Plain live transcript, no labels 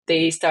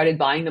they started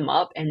buying them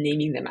up and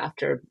naming them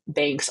after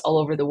banks all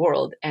over the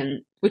world.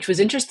 And which was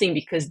interesting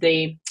because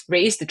they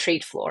raised the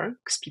trade floor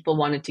because people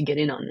wanted to get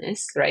in on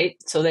this, right?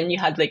 So then you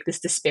had like this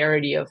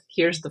disparity of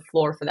here's the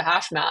floor for the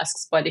hash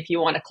masks, but if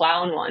you want a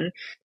clown one,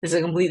 there's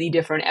a completely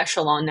different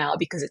echelon now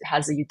because it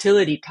has a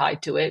utility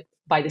tied to it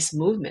by this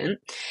movement.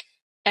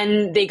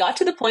 And they got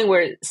to the point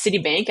where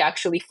Citibank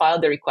actually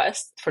filed the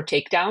request for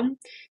takedown,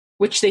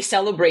 which they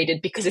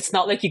celebrated because it's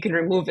not like you can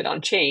remove it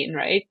on chain,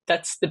 right?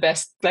 That's the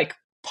best like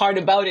part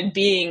about it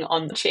being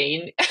on the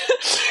chain.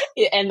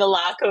 And the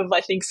lack of,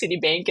 I think,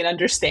 Citibank and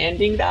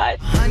understanding that.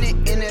 100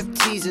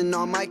 NFTs and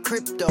all my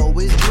crypto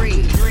is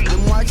green.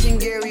 I'm watching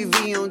Gary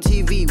V on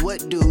TV.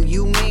 What do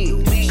you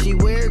mean? She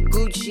wear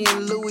Gucci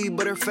and Louis,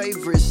 but her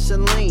favorite's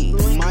Celine.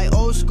 My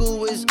old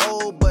school is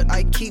old, but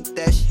I keep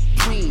that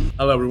clean.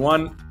 Hello,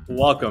 everyone.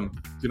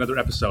 Welcome to another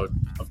episode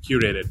of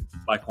Curated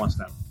by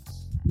Quantstamp.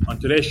 On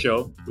today's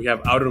show, we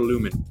have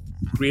OuterLumen,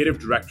 creative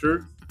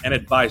director and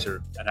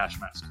advisor at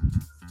Hashmask.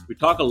 We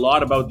talk a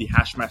lot about the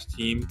Hashmask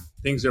team,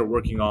 things they're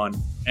working on,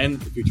 and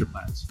the future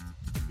plans.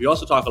 We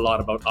also talk a lot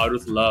about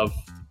Outer's love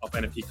of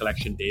NFT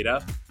collection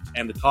data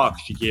and the talk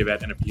she gave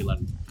at NFT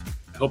London.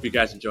 I hope you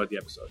guys enjoyed the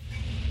episode.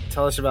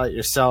 Tell us about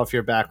yourself,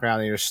 your background,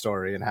 and your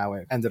story, and how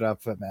it ended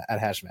up at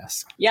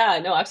Hashmask. Yeah,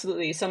 no,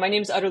 absolutely. So my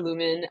name's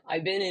OuterLumen.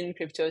 I've been in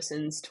crypto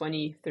since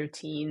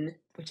 2013,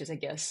 which is, I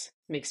guess,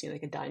 makes me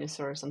like a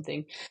dinosaur or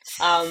something.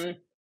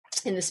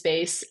 In the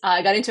space,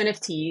 I got into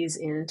NFTs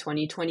in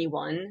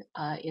 2021.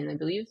 I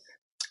believe,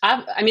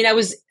 I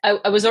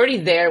was already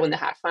there when the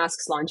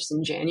Hashmasks launched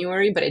in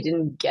January, but I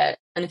didn't get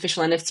an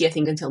official NFT, I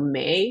think, until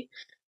May.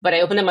 But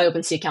I opened up my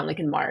OpenSea account like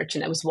in March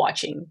and I was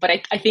watching. But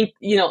I think,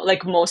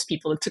 like most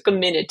people, it took a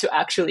minute to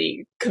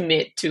actually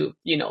commit to,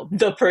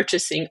 the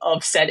purchasing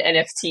of said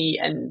NFT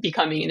and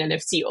becoming an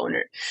NFT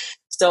owner.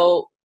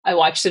 So I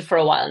watched it for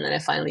a while and then I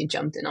finally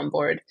jumped in on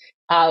board.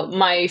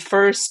 My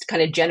first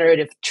kind of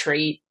generative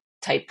trait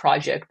type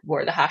project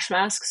were the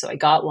Hashmasks. So I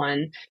got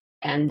one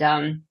and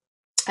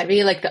I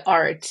really liked the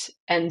art.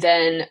 And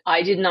then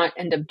I did not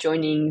end up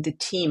joining the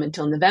team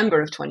until November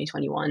of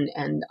 2021.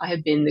 And I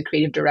have been the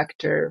creative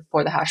director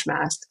for the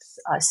Hashmasks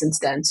since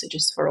then. So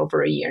just for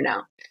over a year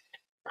now.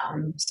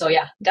 So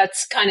yeah,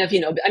 that's kind of,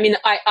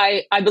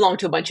 I belong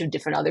to a bunch of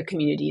different other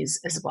communities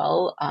as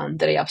well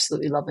that I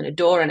absolutely love and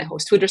adore. And I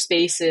host Twitter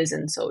spaces.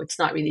 And so it's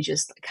not really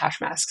just like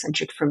Hashmask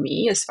centric for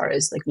me as far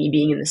as like me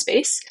being in the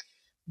space.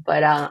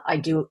 But I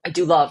do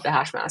love the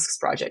Hashmasks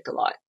project a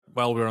lot.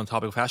 While we're on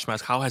topic of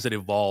Hashmask, how has it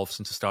evolved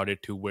since it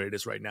started to where it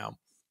is right now?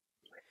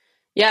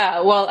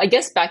 Yeah, well, I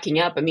guess backing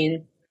up,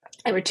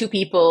 there were two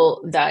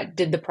people that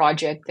did the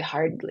project. They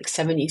hired like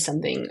 70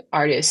 something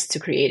artists to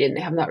create it, and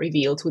they have not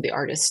revealed who the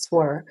artists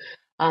were.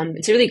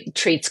 It's a really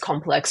traits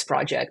complex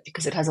project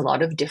because it has a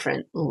lot of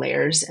different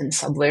layers and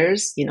sub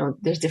layers.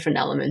 There's different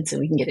elements, and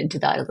we can get into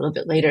that a little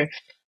bit later.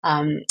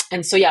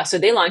 So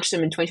they launched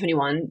them in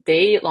 2021.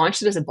 They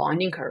launched it as a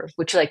bonding curve,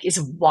 which like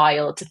is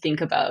wild to think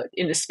about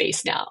in the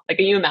space now. Like,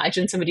 can you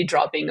imagine somebody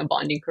dropping a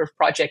bonding curve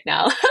project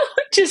now?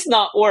 Would just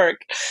not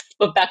work.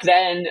 But back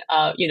then,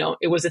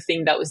 it was a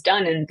thing that was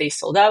done and they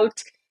sold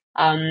out.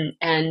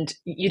 And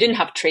you didn't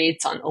have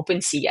traits on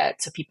OpenSea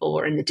yet. So people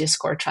were in the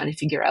Discord trying to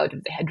figure out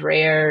if they had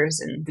rares,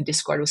 and the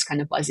Discord was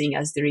kind of buzzing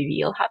as the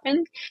reveal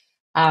happened.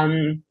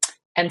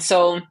 And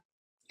so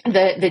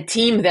the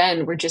team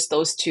then were just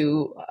those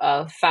two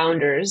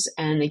founders,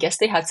 and I guess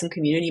they had some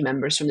community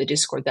members from the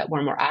Discord that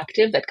were more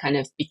active, that kind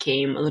of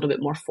became a little bit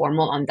more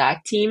formal on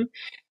that team.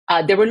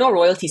 There were no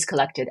royalties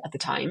collected at the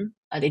time.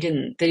 They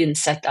didn't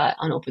set that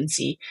on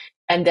OpenSea.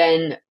 And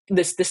then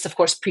this of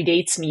course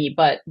predates me,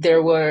 but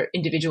there were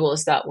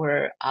individuals that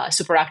were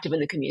super active in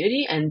the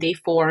community, and they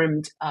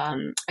formed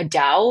a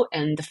DAO,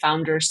 and the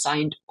founders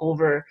signed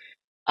over.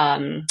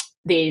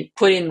 They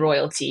put in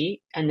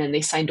royalty, and then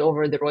they signed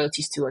over the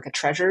royalties to like a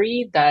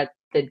treasury that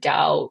the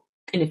DAO,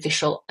 an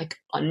official, like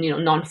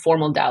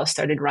non-formal DAO,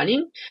 started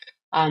running.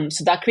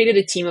 So that created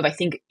a team of, I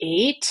think,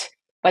 8.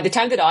 By the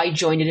time that I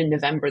joined it in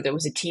November, there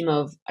was a team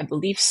of, I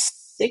believe,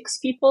 6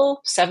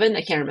 people, 7.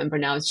 I can't remember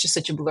now. It's just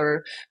such a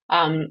blur.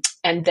 And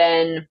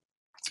then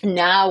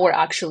now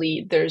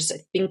there's, I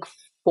think,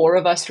 4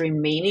 of us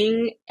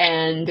remaining,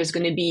 and there's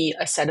going to be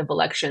a set of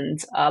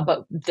elections.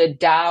 But the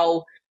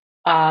DAO,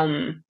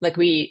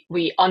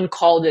 we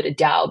uncalled it a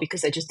DAO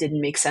because it just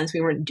didn't make sense.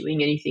 We weren't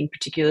doing anything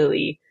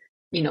particularly,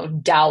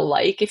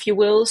 DAO-like, if you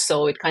will.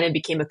 So it kind of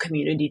became a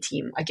community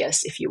team, I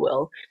guess, if you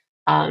will,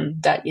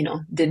 that,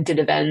 did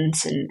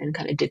events and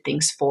kind of did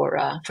things for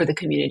the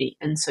community.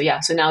 And so, yeah,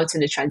 so now it's in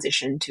the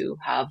transition to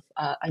have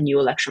a new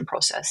election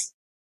process.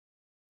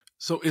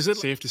 So is it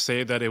safe to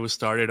say that it was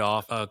started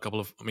off a couple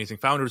of amazing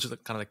founders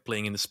kind of like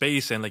playing in the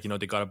space, and they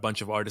got a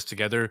bunch of artists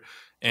together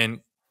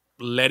and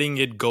letting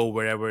it go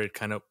wherever it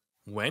kind of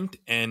went,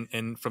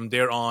 and from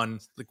there on,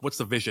 like, what's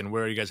the vision?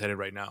 Where are you guys headed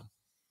right now?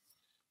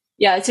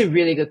 Yeah, it's a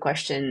really good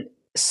question.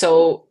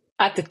 So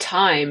at the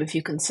time, if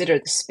you consider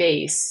the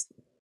space,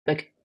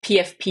 like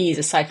PFPs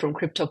aside from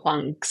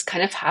CryptoPunks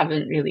kind of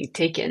haven't really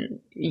taken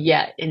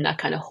yet in that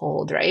kind of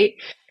hold, right?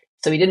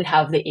 So we didn't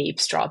have the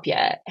apes drop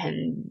yet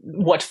and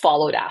what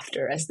followed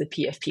after as the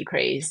PFP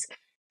craze.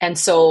 And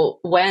so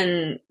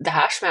when the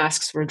hash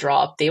masks were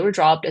dropped, they were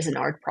dropped as an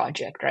art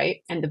project,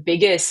 right? And the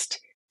biggest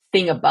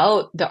thing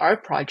about the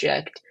art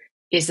project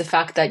is the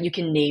fact that you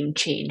can name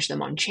change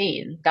them on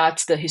chain.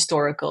 That's the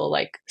historical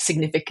like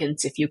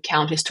significance. If you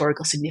count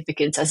historical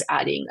significance as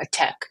adding a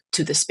tech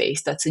to the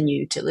space, that's a new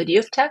utility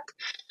of tech.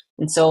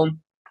 And so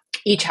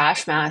each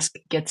hash mask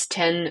gets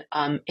 10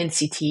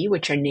 NCT,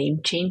 which are name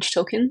change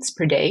tokens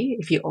per day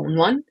if you own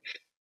one.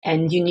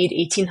 And you need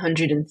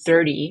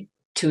 1,830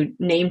 to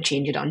name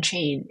change it on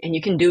chain. And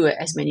you can do it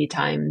as many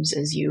times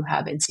as you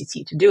have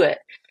NCT to do it.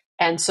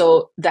 And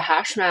so the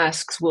hash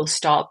masks will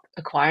stop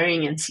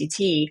acquiring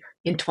NCT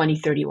in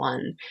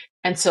 2031.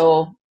 And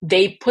so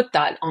they put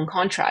that on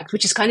contract,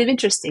 which is kind of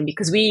interesting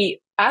because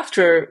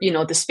after,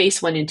 the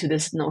space went into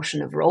this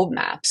notion of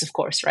roadmaps, of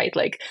course, right?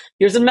 Like,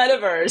 here's a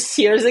metaverse,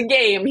 here's a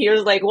game,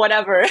 here's like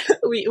whatever.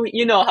 we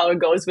you know how it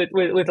goes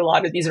with a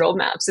lot of these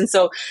roadmaps. And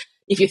so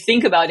if you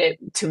think about it,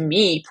 to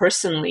me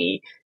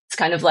personally, it's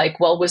kind of like,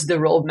 well, was the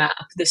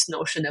roadmap this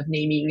notion of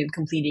naming and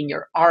completing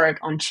your art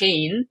on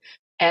chain?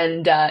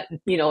 And,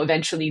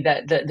 eventually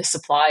the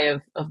supply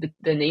of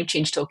the name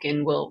change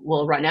token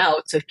will run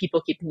out. So if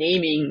people keep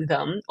naming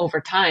them over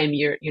time,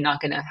 you're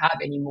not going to have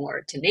any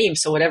more to name.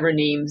 So whatever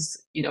names,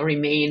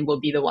 remain will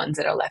be the ones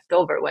that are left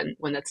over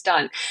when that's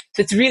done.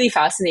 So it's really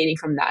fascinating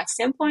from that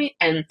standpoint.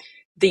 And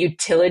the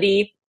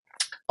utility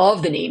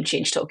of the name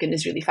change token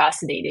is really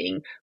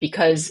fascinating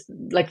because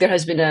like there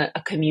has been a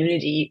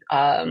community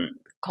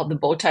called the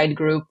Bowtide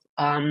Group.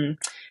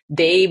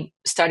 They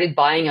started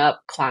buying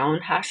up clown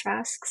hash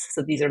masks.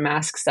 So these are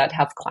masks that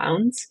have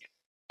clowns.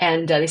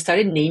 And they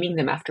started naming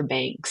them after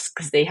banks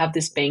because they have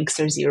this banks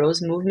or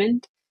zeros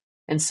movement.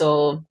 And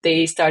so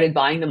they started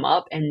buying them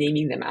up and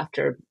naming them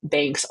after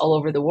banks all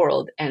over the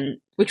world. And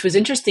which was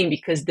interesting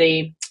because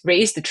they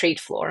raised the trade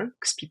floor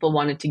because people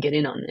wanted to get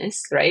in on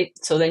this, right?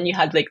 So then you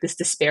had like this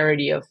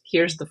disparity of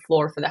here's the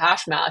floor for the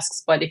hash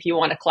masks, but if you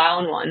want a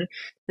clown one,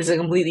 there's a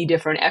completely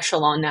different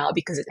echelon now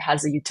because it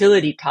has a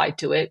utility tied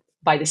to it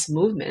by this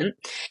movement.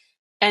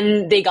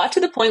 And they got to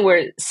the point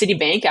where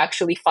Citibank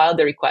actually filed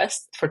a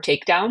request for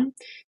takedown,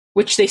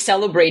 which they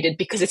celebrated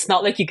because it's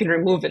not like you can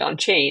remove it on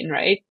chain,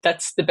 right?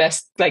 That's the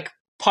best like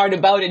part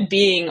about it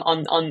being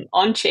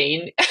on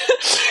chain.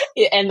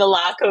 And the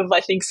lack of,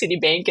 I think,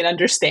 Citibank and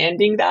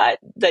understanding that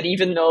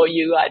even though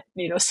you got,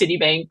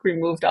 Citibank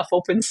removed off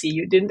OpenSea,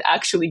 you didn't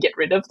actually get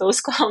rid of those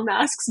clown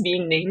masks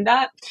being named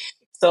that.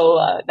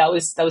 So that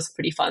was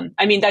pretty fun.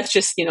 I mean, that's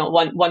just,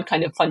 one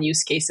kind of fun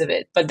use case of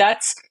it. But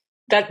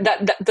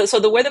so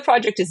the way the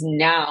project is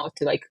now,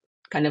 to like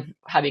kind of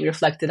having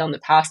reflected on the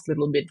past a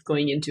little bit,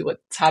 going into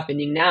what's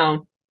happening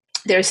now,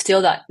 there's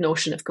still that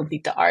notion of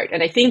complete the art.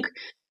 And I think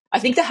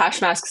the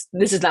hash masks,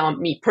 this is now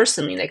me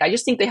personally, like I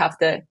just think they have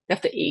to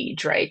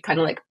age, right? Kind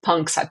of like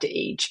punks have to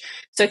age.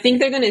 So I think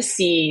they're going to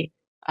see,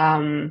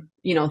 their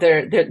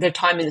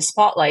time in the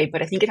spotlight,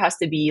 but I think it has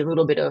to be a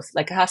little bit of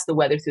like, it has to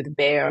weather through the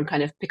bear and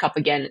kind of pick up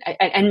again.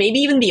 And maybe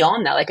even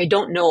beyond that, like, I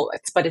don't know,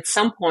 but at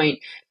some point,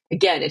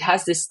 again, it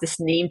has this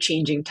name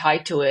changing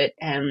tied to it.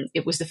 And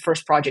it was the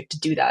first project to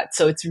do that.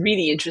 So it's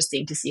really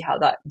interesting to see how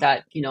that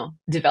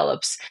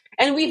develops.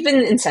 And we've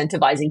been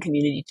incentivizing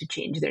community to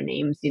change their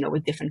names,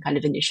 with different kind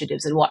of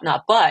initiatives and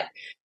whatnot. But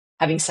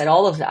having said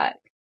all of that,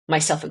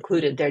 myself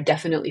included, there are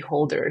definitely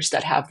holders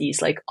that have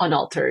these like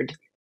unaltered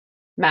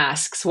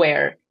masks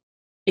where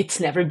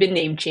it's never been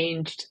name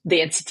changed, the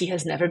entity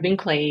has never been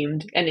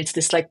claimed, and it's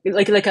this like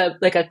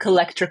a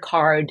collector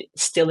card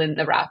still in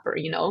the wrapper,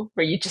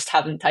 where you just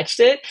haven't touched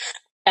it.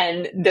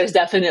 And there's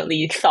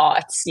definitely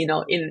thoughts, in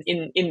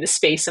the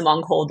space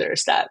among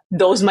holders that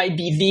those might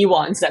be the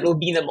ones that will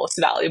be the most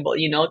valuable,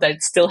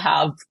 that still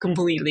have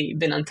completely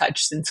been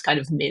untouched since kind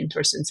of mint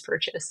or since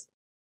purchase.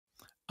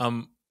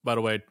 By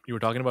the way, you were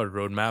talking about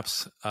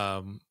roadmaps.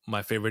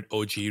 My favorite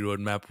OG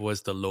roadmap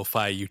was the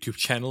Lo-Fi YouTube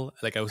channel.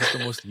 Like, I was like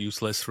the most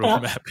useless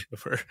roadmap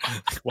ever.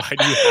 Like, why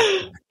do you have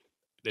that?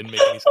 Didn't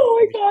make any sense.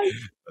 Oh my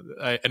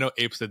god! I know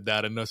Apes did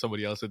that. I know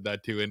somebody else did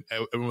that too, and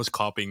everyone was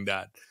copying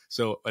that.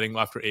 So I think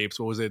after Apes,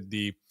 what was it?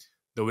 The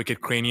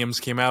Wicked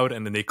Craniums came out,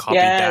 and then they copied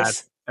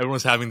that.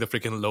 Everyone's having the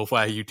freaking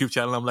Lo-Fi YouTube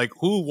channel. I'm like,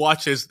 who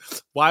watches?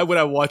 Why would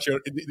I watch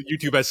your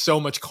YouTube? Has so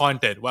much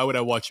content. Why would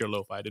I watch your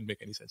Lo-Fi? It didn't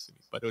make any sense to me,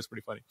 but it was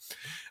pretty funny.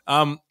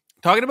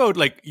 Talking about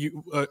like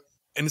you,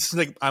 and this is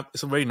like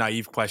it's a very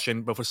naive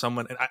question, but for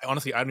someone, and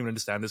honestly, I don't even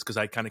understand this because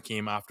I kind of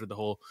came after the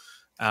whole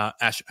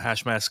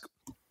Hashmask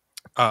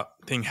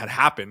thing had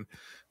happened.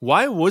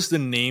 Why was the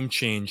name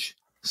change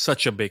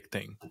such a big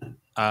thing?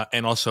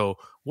 And also,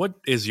 what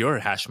is your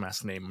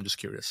Hashmask name? I'm just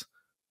curious.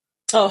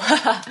 Oh,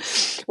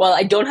 well,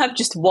 I don't have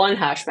just one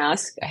hash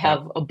mask. I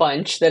have a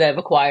bunch that I've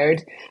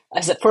acquired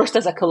as a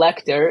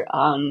collector.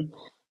 And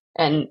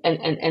then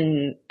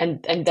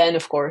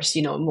of course,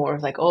 more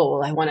like, oh,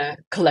 well, I want to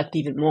collect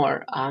even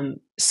more.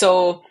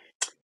 So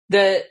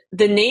the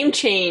name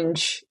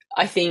change,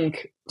 I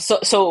think,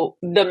 so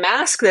the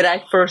mask that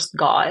I first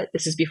got,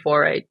 this is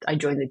before I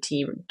joined the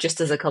team,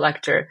 just as a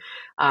collector.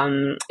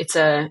 It's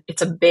a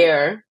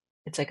bear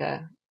It's like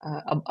a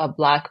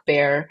black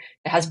bear.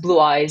 It has blue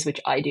eyes,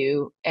 which I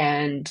do,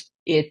 and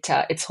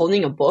it's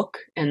holding a book.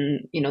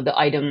 And there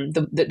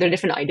are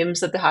different items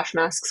that the hash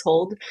masks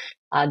hold.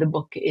 The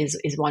book is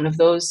one of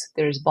those.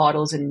 There's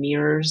bottles and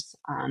mirrors.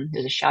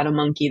 There's a shadow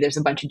monkey. There's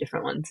a bunch of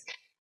different ones.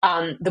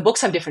 The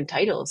books have different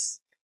titles,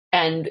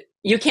 and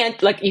you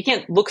can't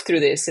look through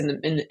this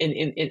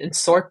and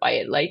sort by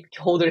it. Like,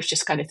 holders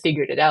just kind of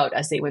figured it out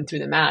as they went through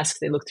the mask.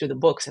 They looked through the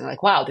books and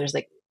like, wow, there's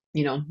like,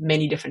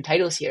 many different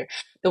titles here.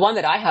 The one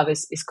that I have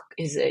is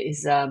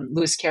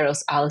Lewis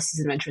Carroll's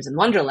Alice's Adventures in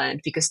Wonderland,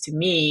 because to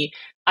me,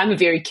 I'm a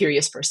very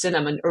curious person.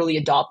 I'm an early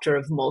adopter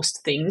of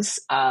most things.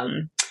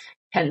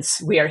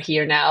 Hence, we are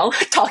here now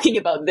talking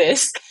about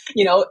this,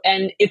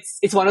 and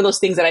it's one of those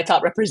things that I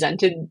thought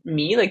represented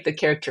me, like the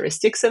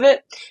characteristics of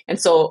it.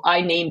 And so I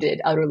named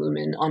it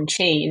OuterLumen on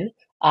chain,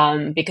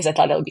 because I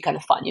thought that would be kind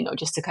of fun,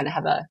 just to kind of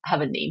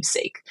have a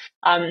namesake.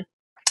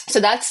 So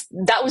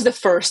that was the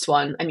first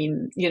one. I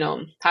mean,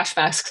 hash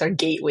masks are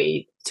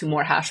gateway to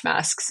more hash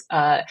masks.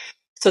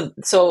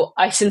 So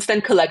I since then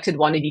collected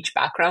one of each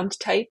background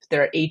type.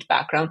 There are 8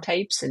 background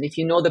types. And if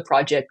you know the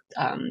project,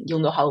 you'll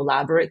know how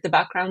elaborate the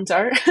backgrounds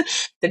are.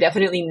 They're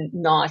definitely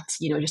not,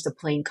 just a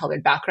plain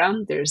colored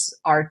background. There's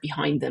art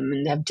behind them,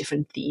 and they have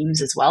different themes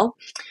as well.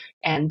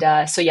 And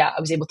so, yeah, I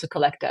was able to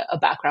collect a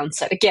background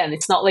set. Again,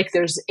 it's not like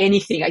there's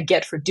anything I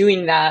get for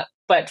doing that.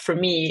 But for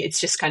me, it's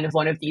just kind of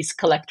one of these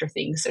collector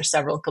things. There's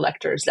several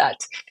collectors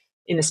that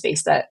in the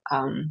space that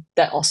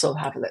also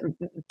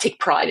take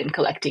pride in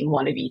collecting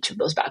one of each of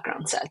those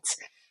background sets.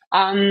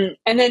 And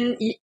then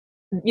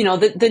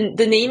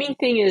the naming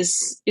thing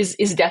is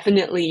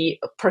definitely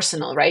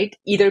personal, right?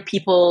 Either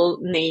people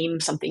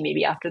name something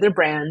maybe after their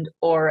brand,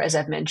 or as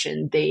I've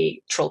mentioned,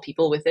 they troll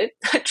people with it.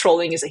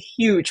 Trolling is a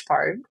huge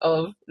part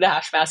of the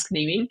Hashmask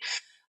naming.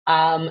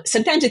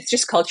 Sometimes it's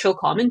just cultural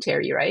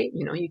commentary, right?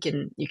 You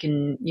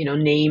can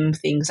name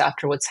things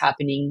after what's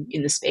happening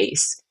in the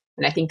space.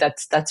 And I think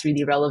that's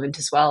really relevant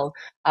as well.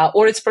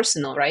 Or it's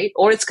personal, right?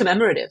 Or it's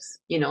commemorative.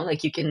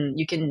 Like you can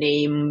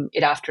name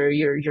it after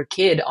your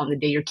kid on the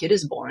day your kid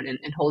is born,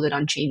 and hold it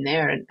on chain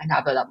there, and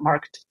have it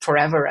marked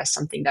forever as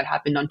something that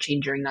happened on chain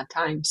during that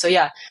time. So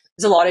yeah,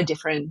 there's a lot of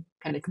different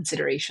kind of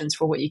considerations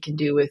for what you can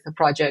do with a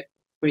project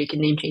where you can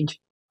name change.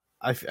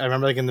 I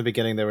remember like in the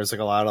beginning there was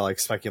like a lot of like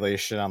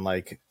speculation on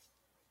like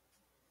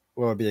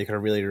what would be like a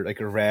really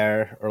like a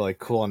rare or like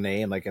cool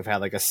name, like if it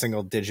had like a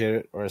single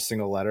digit or a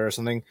single letter or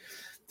something.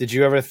 Did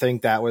you ever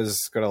think that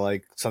was gonna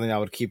like something that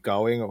would keep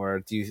going,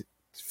 or do you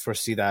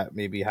foresee that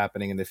maybe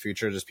happening in the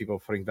future, just people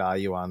putting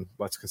value on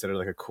what's considered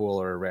like a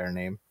cool or a rare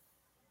name?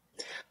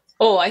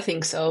 Oh, I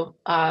think so.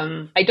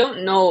 I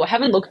don't know. I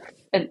haven't looked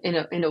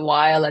in a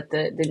while at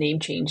the name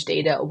change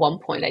data. At one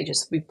point,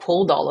 we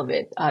pulled all of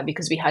it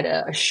because we had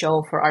a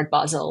show for Art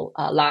Basel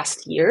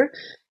last year,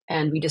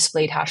 and we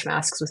displayed hash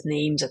masks with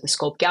names at the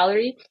Scope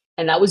Gallery,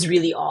 and that was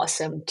really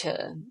awesome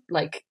to,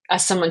 like,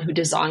 as someone who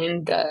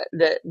designed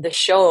the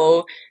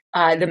show.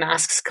 The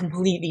masks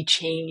completely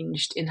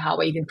changed in how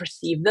I even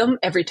perceived them.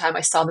 Every time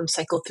I saw them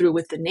cycle through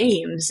with the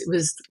names, it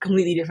was a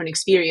completely different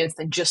experience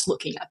than just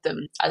looking at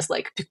them as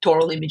like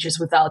pictorial images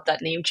without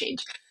that name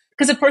change.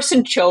 Because a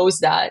person chose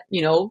that,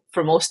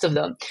 for most of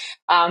them.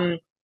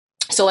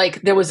 So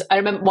like I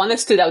remember one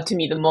that stood out to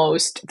me the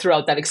most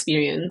throughout that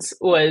experience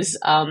was,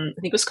 I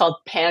think it was called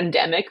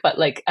Pandemic, but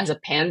like as a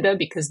panda,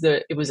 because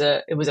it was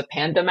a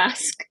panda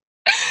mask.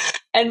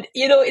 And,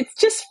 it's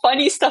just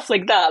funny stuff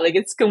like that. Like,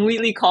 it's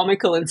completely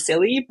comical and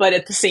silly, but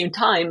at the same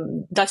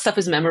time, that stuff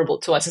is memorable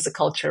to us as a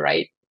culture,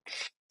 right?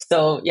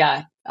 So,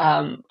 yeah,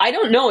 I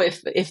don't know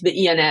if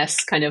the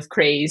ENS kind of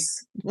craze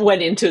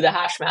went into the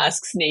hash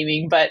masks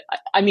naming, but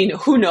I mean,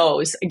 who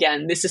knows?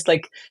 Again, this is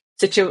like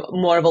such a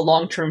more of a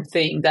long-term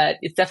thing that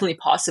it's definitely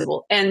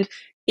possible. And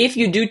if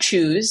you do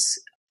choose,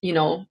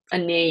 a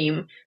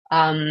name,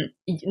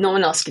 no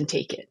one else can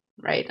take it,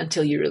 right?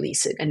 Until you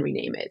release it and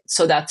rename it.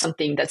 So that's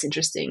something that's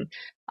interesting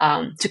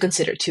to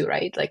consider too,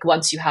 right? Like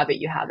once you have it,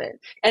 you have it.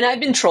 And I've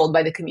been trolled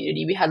by the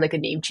community. We had like a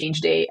name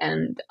change day,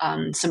 and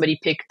somebody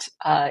picked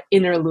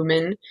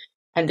OuterLumen,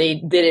 and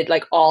they did it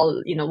like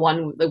all,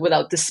 one like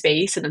without the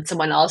space, and then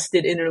someone else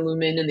did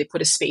OuterLumen and they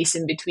put a space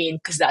in between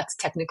because that's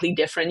technically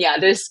different. Yeah,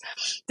 there's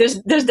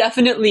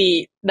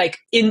definitely like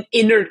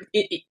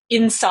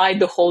inside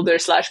the holder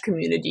 /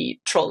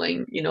 community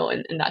trolling,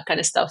 and that kind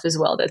of stuff as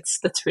well. That's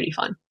pretty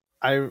fun.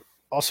 I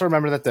also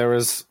remember that there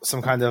was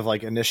some kind of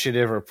like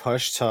initiative or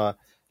push to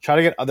try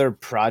to get other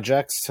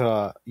projects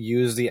to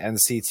use the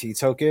NCT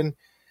token.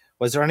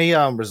 Was there any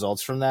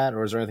results from that,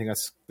 or is there anything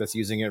that's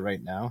using it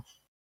right now?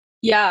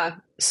 Yeah,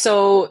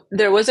 so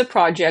there was a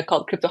project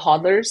called Crypto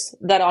Hodlers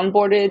that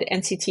onboarded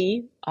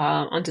NCT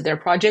onto their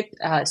project,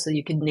 so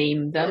you could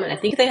name them. And I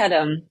think they had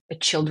a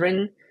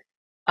children.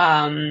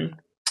 I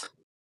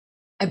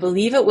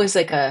believe it was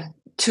like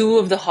two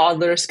of the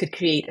hodlers could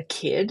create a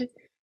kid,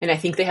 and I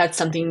think they had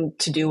something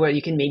to do where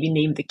you can maybe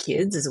name the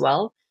kids as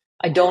well.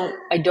 I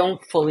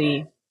don't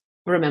fully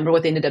remember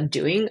what they ended up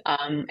doing,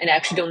 and I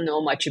actually don't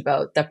know much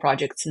about that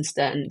project since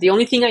then. The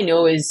only thing I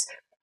know is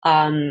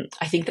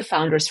I think the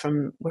founders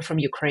were from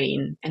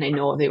Ukraine, and I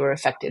know they were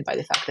affected by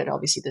the fact that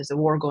obviously there's a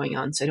war going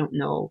on. So I don't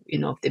know,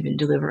 if they've been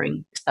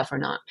delivering stuff or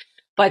not.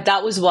 But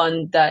that was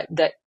one that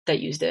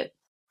used it.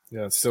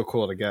 Yeah, it's still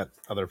cool to get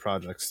other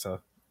projects to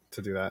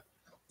do that.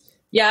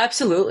 Yeah,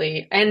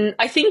 absolutely. And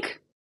I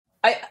think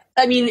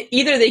I mean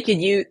either they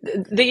could use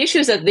the issue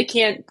is that they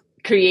can't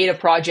create a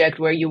project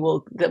where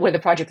where the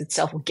project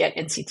itself will get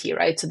NCT,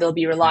 right? So they'll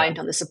be reliant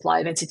on the supply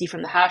of NCT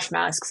from the hash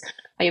masks.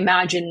 I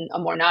imagine a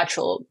more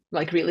natural,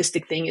 like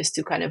realistic thing is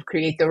to kind of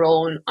create their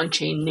own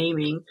on-chain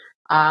naming,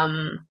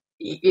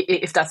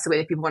 if that's the way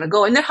that people want to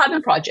go. And there have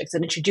been projects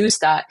that introduce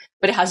that,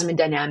 but it hasn't been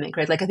dynamic,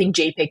 right? Like I think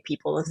JPEG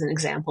people is an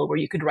example where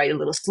you could write a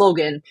little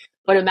slogan,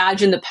 but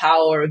imagine the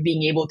power of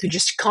being able to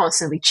just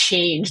constantly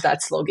change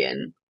that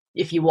slogan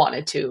if you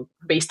wanted to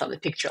based on the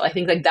picture. I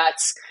think like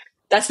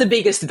that's the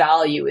biggest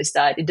value, is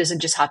that it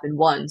doesn't just happen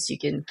once. You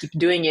can keep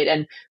doing it.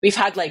 And we've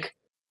had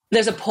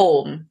there's a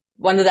poem.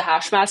 One of the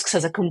hash masks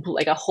has a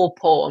whole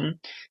poem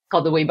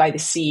called The Way by the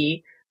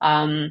Sea.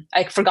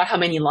 I forgot how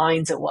many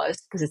lines it was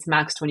because it's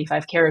max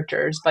 25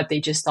 characters, but they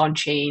just on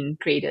chain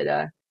created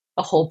a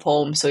whole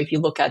poem. So if you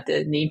look at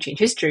the name change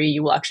history,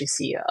 you will actually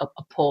see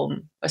a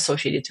poem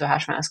associated to a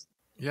hash mask.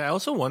 Yeah, I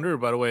also wonder,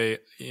 by the way,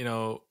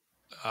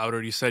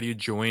 Outer, you said you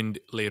joined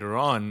later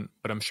on,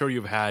 but I'm sure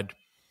you've had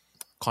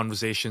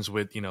conversations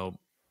with,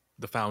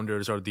 the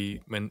founders or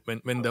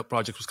when the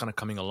project was kind of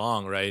coming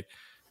along, right?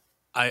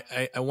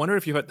 I wonder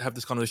if you had to have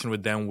this conversation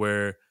with them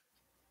where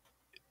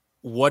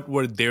what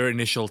were their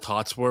initial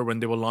thoughts were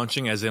when they were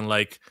launching, as in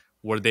like,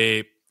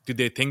 did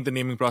they think the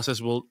naming process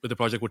with the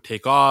project would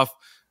take off?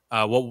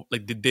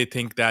 Did they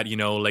think that,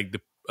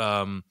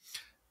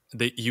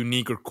 the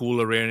unique or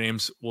cool or rare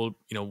names will,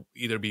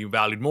 either be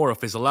valued more or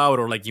fizzle out,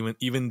 or like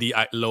even the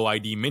low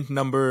ID mint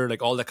number,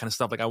 like all that kind of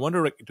stuff. Like, I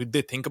wonder, like, did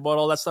they think about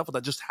all that stuff, or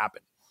that just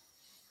happened?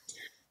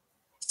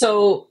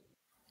 So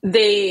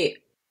they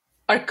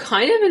are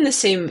kind of in the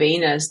same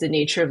vein as the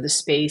nature of the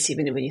space,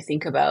 even when you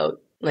think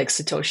about like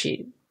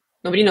Satoshi.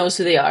 Nobody knows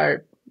who they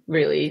are,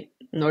 really,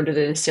 nor do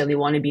they necessarily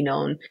want to be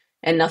known.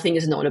 And nothing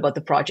is known about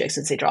the project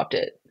since they dropped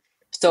it.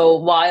 So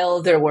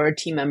while there were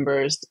team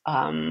members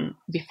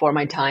before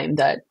my time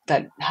that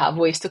have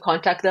ways to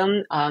contact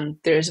them,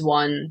 there's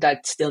one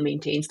that still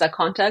maintains that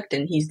contact,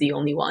 and he's the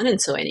only one.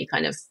 And so any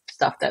kind of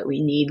stuff that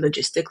we need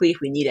logistically,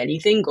 if we need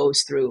anything,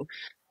 goes through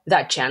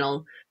that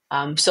channel.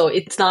 So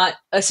it's not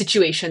a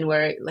situation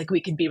where like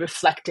we could be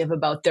reflective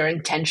about their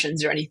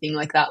intentions or anything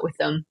like that with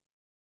them,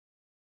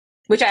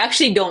 which I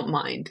actually don't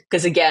mind,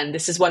 because again,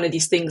 this is one of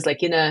these things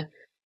like in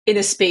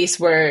a space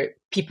where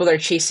people are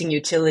chasing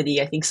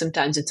utility. I think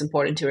sometimes it's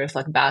important to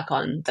reflect back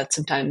on that.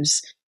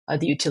 Sometimes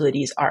the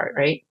utilities are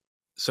right.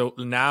 So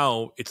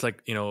now it's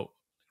like,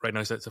 right now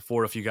it's the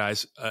four of you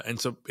guys. And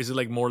so is it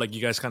like more like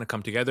you guys kind of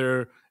come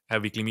together,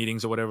 have weekly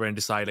meetings or whatever, and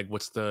decide like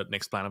what's the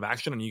next plan of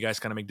action, and you guys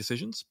kind of make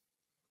decisions?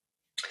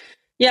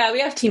 Yeah,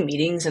 we have team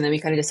meetings, and then we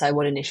kind of decide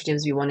what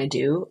initiatives we want to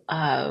do.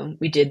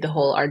 We did the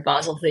whole Art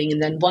Basel thing.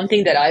 And then one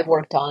thing that I've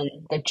worked on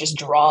that just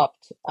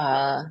dropped,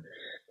 I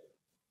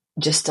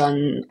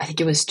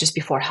think it was just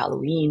before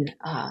Halloween.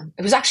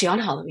 It was actually on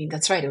Halloween.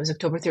 That's right. It was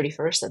October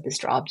 31st that this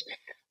dropped.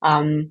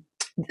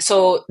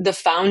 So the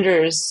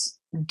founders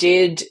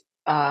did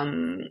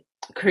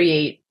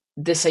create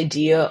this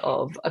idea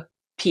of a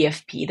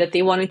PFP that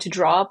they wanted to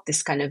drop.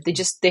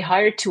 They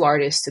hired two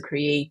artists to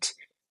create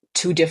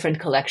two different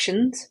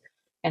collections.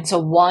 And so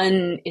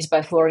one is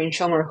by Florian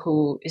Schomer,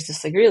 who is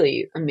this like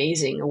really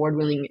amazing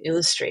award-winning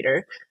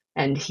illustrator.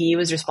 And he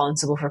was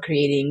responsible for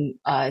creating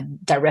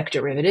direct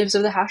derivatives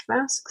of the hash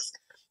masks.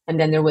 And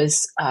then there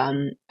was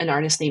an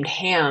artist named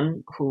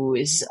Ham, who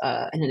is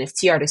an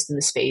NFT artist in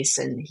the space,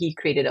 and he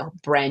created a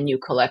brand new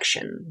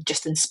collection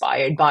just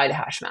inspired by the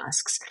hash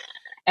masks.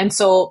 And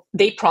so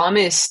they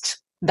promised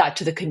that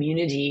to the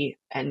community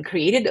and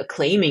created a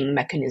claiming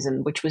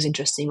mechanism, which was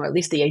interesting, or at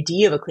least the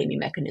idea of a claiming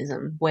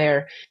mechanism,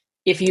 where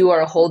if you are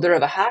a holder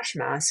of a hash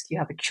mask, you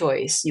have a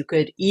choice. You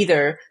could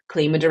either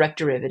claim a direct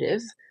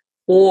derivative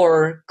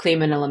or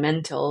claim an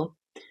elemental,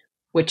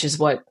 which is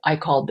what I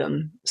called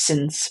them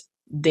since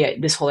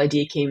this whole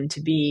idea came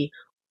to be,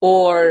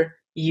 or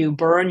you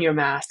burn your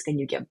mask and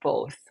you get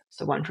both.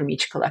 So one from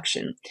each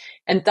collection.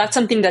 And that's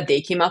something that they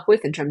came up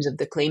with in terms of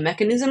the claim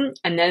mechanism.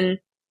 And then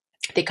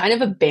they kind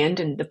of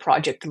abandoned the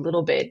project a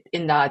little bit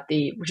in that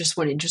they just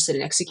weren't interested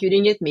in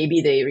executing it. Maybe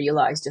they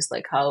realized just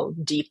like how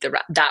deep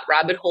that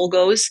rabbit hole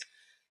goes.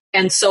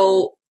 And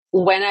so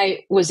when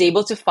I was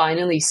able to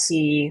finally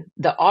see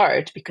the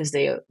art, because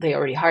they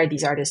already hired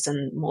these artists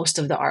and most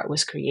of the art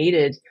was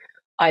created,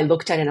 I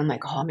looked at it and I'm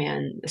like, oh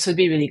man, this would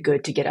be really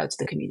good to get out to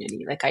the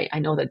community. Like I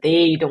know that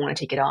they don't want to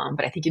take it on,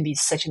 but I think it'd be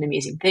such an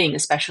amazing thing,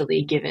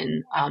 especially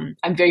given I'm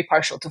very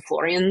partial to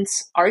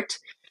Florian's art.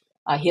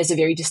 He has a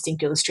very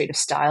distinct illustrative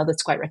style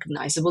that's quite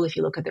recognizable if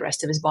you look at the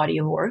rest of his body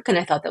of work. And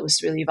I thought that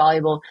was really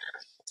valuable.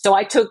 So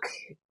I took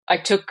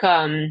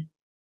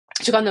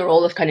on the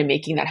role of kind of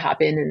making that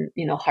happen,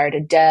 and, hired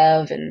a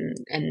dev and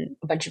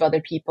a bunch of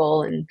other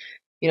people, and,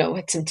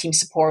 had some team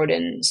support.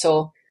 And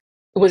so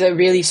was a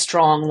really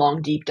strong,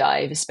 long, deep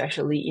dive,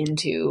 especially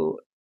into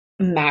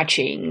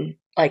matching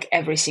like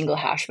every single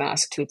hash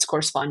mask to its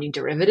corresponding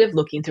derivative,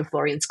 looking through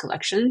Florian's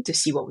collection to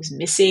see what was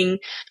missing,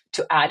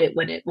 to add it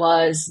when it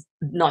was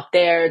not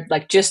there.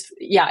 Like just,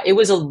 yeah, it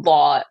was a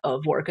lot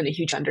of work and a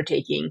huge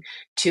undertaking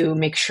to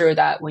make sure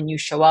that when you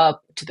show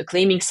up to the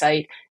claiming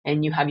site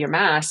and you have your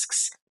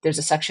masks, there's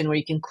a section where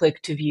you can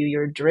click to view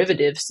your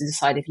derivatives to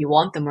decide if you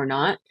want them or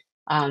not.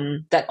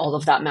 That all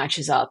of that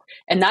matches up.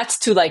 And that's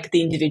to like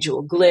the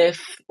individual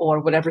glyph or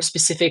whatever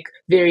specific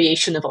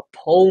variation of a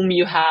poem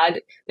you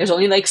had. There's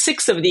only like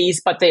 6 of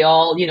these, but they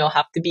all,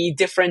 have to be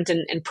different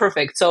and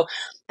perfect. So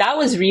that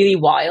was really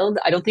wild.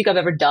 I don't think I've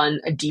ever done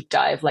a deep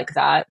dive like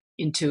that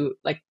into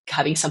like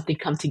having something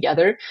come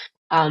together.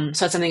 So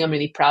that's something I'm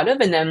really proud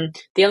of. And then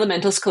the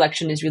elementals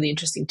collection is really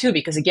interesting too,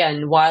 because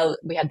again, while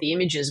we had the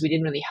images, we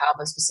didn't really have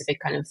a specific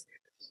kind of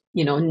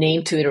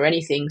name to it or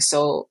anything.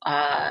 So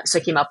I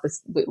came up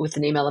with the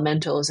name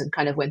elementals and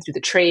kind of went through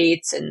the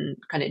traits and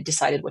kind of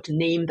decided what to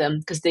name them,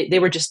 because they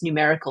were just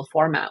numerical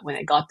format when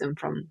I got them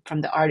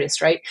from the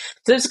artist, right?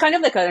 So there's kind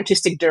of like an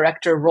artistic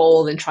director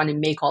role in trying to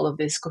make all of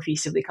this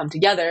cohesively come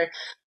together,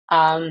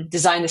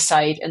 design the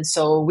site. And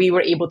so we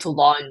were able to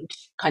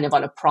launch kind of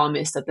on a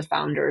promise that the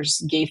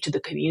founders gave to the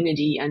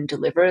community and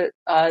deliver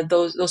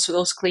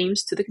those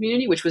claims to the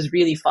community, which was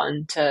really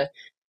fun to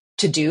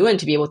do, and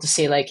to be able to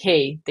say like,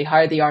 hey, they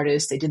hired the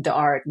artist, they did the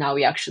art, now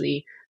we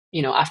actually,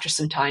 after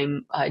some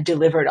time,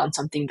 delivered on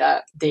something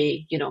that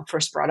they,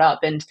 first brought up.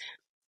 And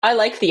I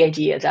like the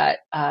idea that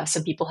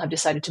some people have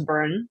decided to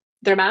burn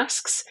their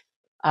masks.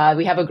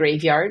 We have a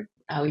graveyard.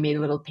 We made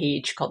a little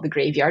page called the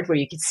graveyard where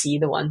you could see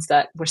the ones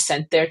that were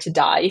sent there to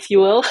die, if you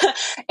will.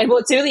 And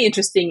what's really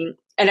interesting,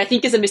 and I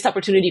think is a missed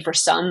opportunity for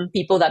some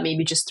people that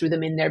maybe just threw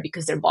them in there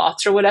because they're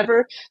bots or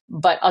whatever,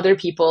 but other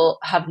people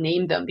have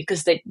named them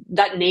because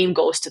that name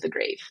goes to the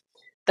grave.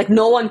 Like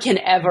no one can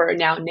ever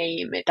now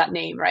name it that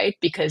name, right?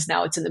 Because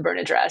now it's in the burn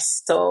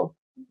address. So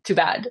too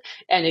bad.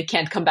 And it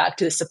can't come back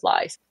to the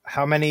supplies.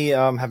 How many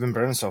have been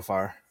burned so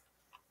far?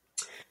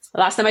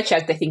 Last time I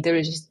checked, I think there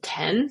was just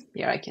 10.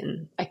 Yeah,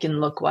 I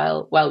can look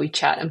while we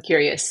chat. I'm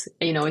curious.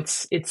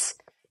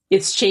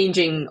 It's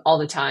changing all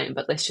the time,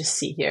 but let's just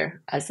see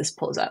here as this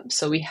pulls up.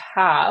 So we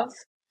have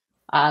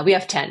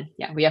 10.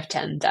 Yeah, we have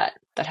 10 that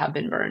have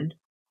been burned.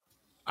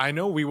 I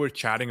know we were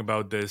chatting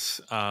about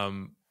this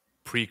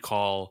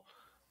pre-call,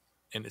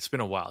 and it's been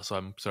a while, so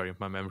I'm sorry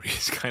if my memory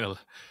is kind of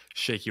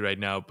shaky right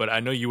now, but I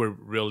know you were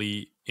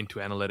really into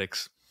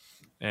analytics,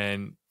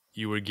 and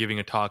you were giving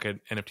a talk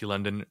at NFT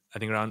London, I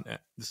think, around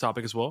this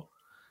topic as well.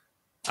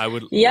 I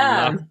would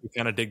love to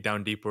kind of dig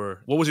down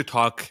deeper. What was your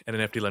talk at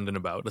NFT London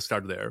about? Let's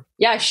start there.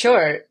 Yeah,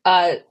 sure.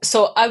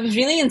 So I was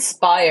really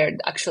inspired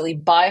actually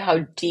by how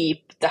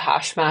deep the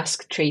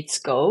Hashmask traits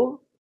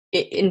go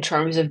in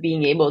terms of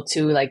being able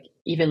to like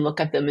even look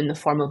at them in the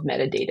form of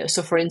metadata.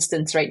 So for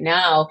instance, right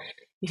now,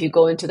 if you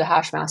go into the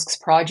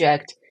Hashmasks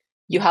project,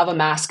 you have a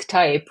mask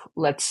type.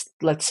 Let's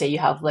say you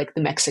have like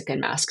the Mexican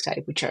mask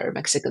type, which are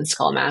Mexican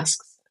skull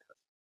masks.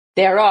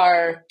 There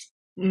are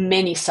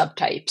many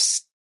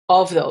subtypes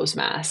of those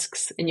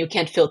masks, and you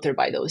can't filter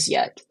by those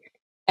yet.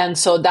 And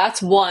so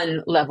that's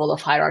one level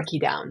of hierarchy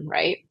down,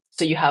 right?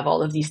 So you have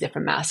all of these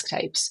different mask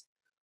types.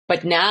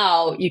 But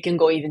now you can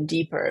go even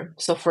deeper.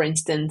 So for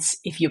instance,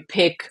 if you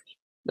pick,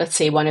 let's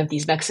say, one of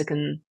these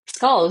Mexican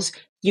skulls,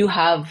 you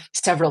have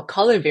several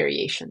color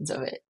variations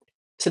of it.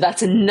 So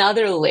that's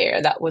another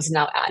layer that was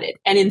now added.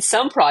 And in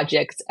some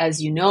projects,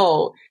 as you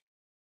know,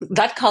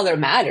 that color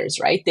matters,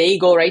 right? They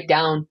go right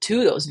down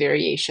to those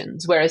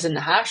variations. Whereas in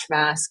the hash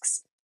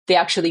masks, they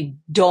actually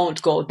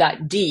don't go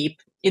that deep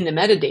in the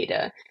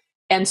metadata.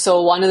 And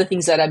so one of the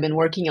things that I've been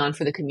working on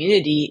for the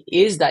community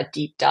is that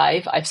deep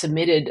dive. I've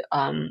submitted,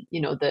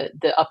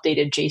 the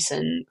updated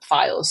JSON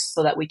files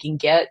so that we can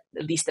get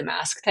at least the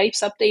mask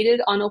types updated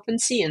on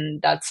OpenSea.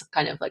 And that's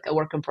kind of like a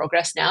work in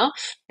progress now.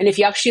 And if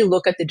you actually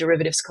look at the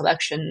derivatives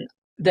collection,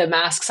 the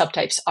mask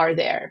subtypes are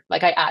there.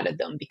 Like I added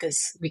them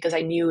because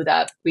I knew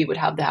that we would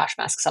have the hash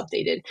masks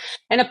updated.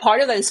 And a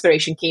part of that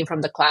inspiration came from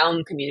the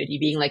clown community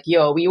being like,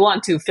 yo, we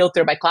want to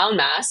filter by clown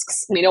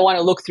masks. We don't want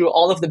to look through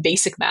all of the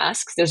basic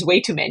masks. There's way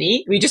too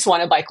many. We just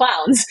want to buy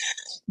clowns.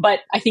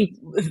 But I think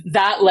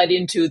that led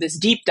into this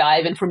deep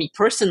dive. And for me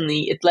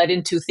personally, it led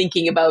into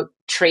thinking about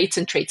traits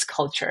and traits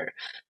culture.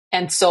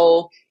 And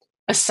so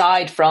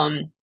aside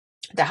from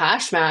the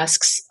hash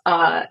masks,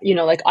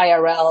 like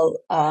IRL,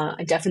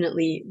 I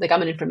definitely, like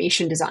I'm an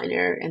information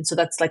designer. And so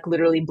that's like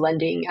literally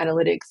blending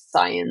analytics,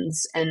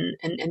 science, and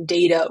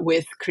data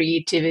with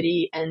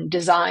creativity and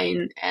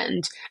design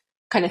and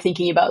kind of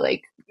thinking about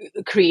like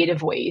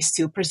creative ways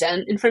to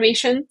present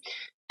information.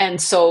 And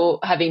so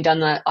having done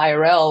that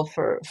IRL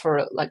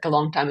for like a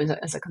long time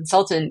as a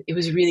consultant, it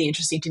was really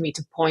interesting to me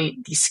to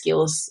point these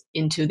skills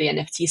into the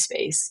NFT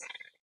space.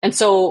 And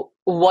so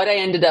what I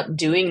ended up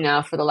doing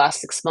now for the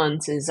last 6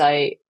 months is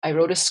I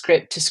wrote a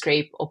script to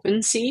scrape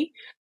OpenSea.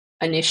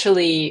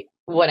 Initially,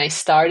 when I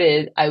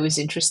started, I was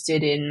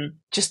interested in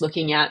just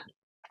looking at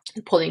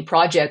pulling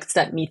projects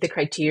that meet the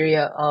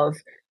criteria of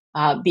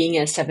being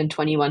a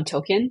 721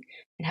 token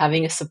and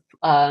having a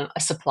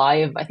supply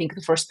of, I think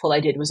the first pull I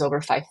did was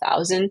over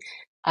 5,000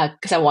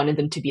 because I wanted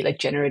them to be like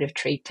generative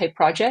trait type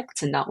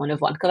projects and not one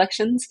of one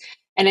collections.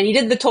 And I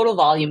needed the total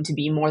volume to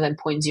be more than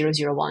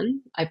 0.001.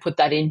 I put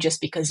that in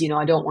just because,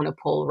 I don't want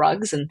to pull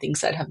rugs and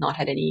things that have not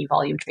had any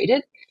volume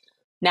traded.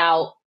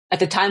 Now, at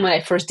the time when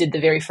I first did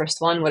the very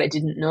first one, what I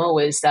didn't know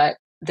was that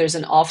there's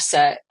an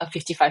offset of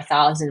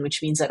 55,000,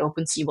 which means that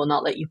OpenSea will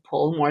not let you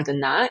pull more than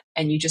that,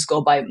 and you just go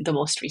by the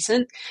most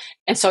recent.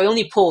 And so I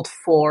only pulled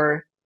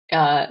 4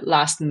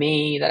 last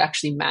May that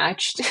actually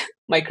matched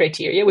my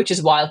criteria, which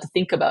is wild to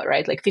think about,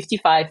 right? Like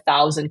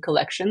 55,000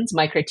 collections,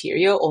 my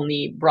criteria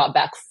only brought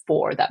back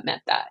 4 that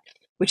met that,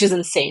 which is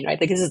insane, right?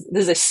 Like this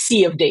is a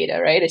sea of data,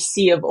 right? A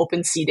sea of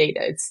OpenSea data.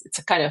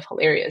 It's kind of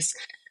hilarious.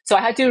 So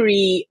I had to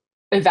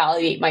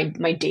evaluate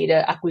my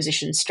data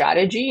acquisition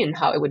strategy and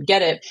how I would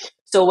get it.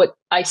 So what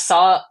I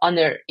saw on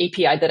their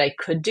API that I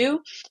could do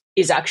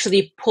is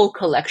actually pull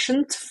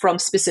collections from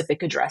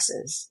specific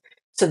addresses.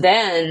 So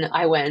then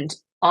I went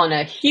on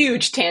a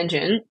huge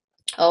tangent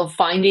of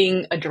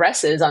finding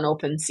addresses on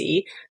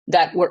OpenSea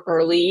that were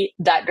early,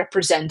 that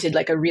represented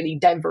like a really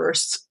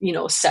diverse,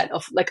 set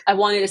of, like, I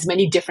wanted as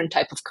many different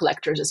type of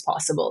collectors as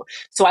possible.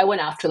 So I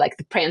went after like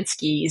the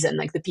Pranskys and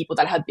like the people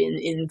that have been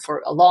in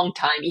for a long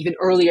time, even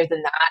earlier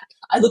than that.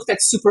 I looked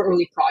at super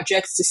early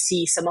projects to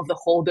see some of the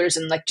holders,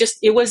 and like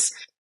it was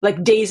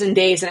like days and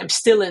days, and I'm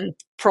still in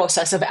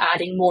process of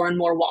adding more and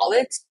more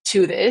wallets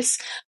to this.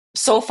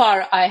 So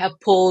far, I have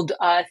pulled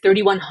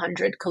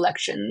 3,100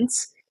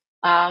 collections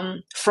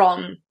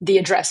from the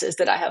addresses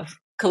that I have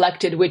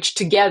collected, which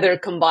together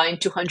combine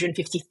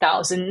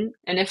 250,000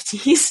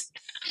 NFTs.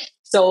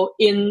 So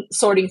in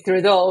sorting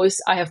through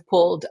those, I have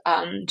pulled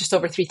just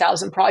over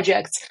 3,000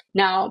 projects.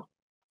 Now,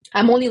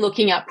 I'm only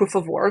looking at proof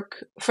of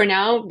work for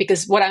now,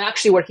 because what I'm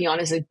actually working on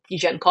is a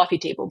DGen coffee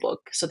table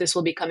book. So this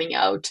will be coming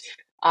out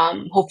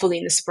hopefully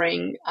in the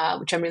spring,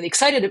 which I'm really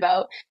excited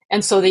about.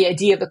 And so the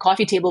idea of the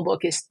coffee table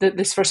book is that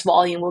this first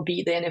volume will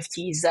be the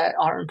NFTs that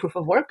are in proof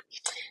of work.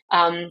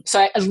 So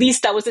at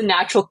least that was a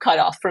natural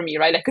cutoff for me,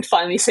 right? I could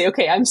finally say,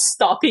 okay, I'm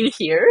stopping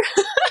here.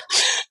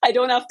 I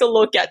don't have to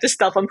look at the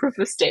stuff on proof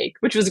of stake,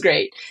 which was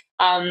great.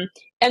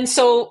 And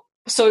so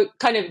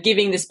kind of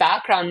giving this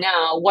background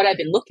now, what I've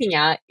been looking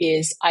at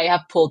is I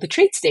have pulled the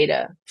traits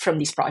data from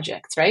these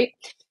projects, right?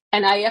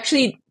 And I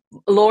actually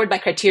lowered my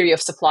criteria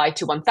of supply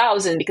to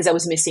 1,000 because I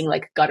was missing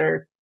like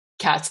gutter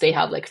cats. They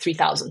have like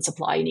 3,000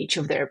 supply in each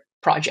of their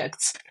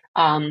projects.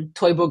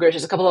 Toy Boogers,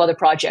 there's a couple of other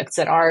projects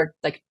that are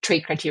like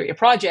trait criteria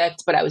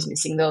projects, but I was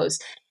missing those.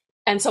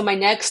 And so my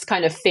next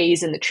kind of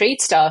phase in the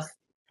trait stuff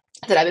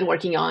that I've been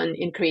working on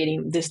in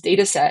creating this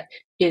data set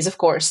is, of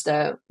course,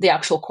 the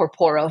actual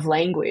corpora of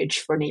language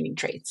for naming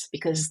traits.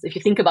 Because if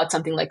you think about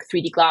something like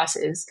 3D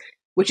glasses,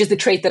 which is the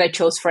trait that I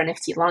chose for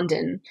NFT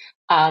London.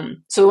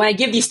 So when I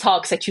give these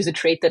talks, I choose a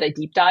trait that I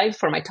deep dive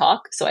for my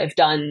talk. So I've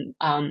done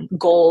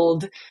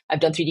gold, I've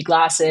done 3D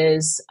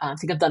glasses, I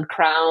think I've done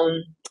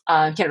crown,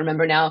 I can't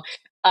remember now.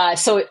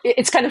 So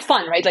it's kind of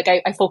fun, right? Like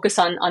I focus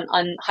on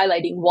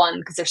highlighting one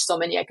because there's so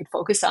many I could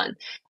focus on.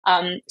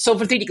 So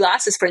for 3D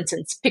glasses, for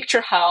instance,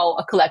 picture how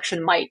a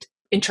collection might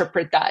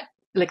interpret that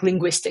like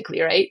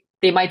linguistically, right?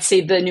 They might say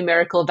the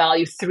numerical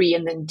value 3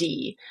 and then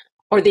D.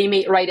 Or they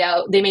may write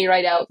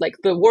out like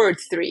the word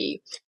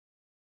 3,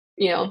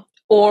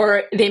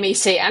 or they may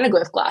say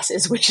anaglyph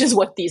glasses, which is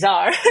what these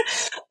are.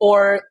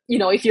 Or,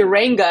 if you're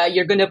Ranga,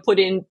 you're going to put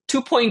in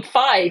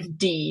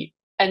 2.5D,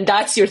 and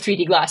that's your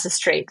 3D glasses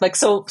trait. Like,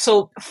 so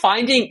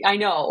finding, I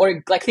know,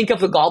 or like think of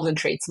the goblin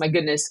traits, my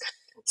goodness.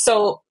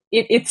 So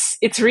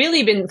it's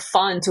really been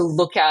fun to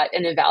look at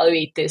and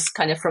evaluate this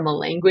kind of from a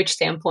language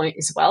standpoint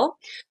as well.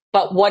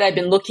 But what I've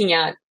been looking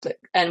at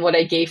and what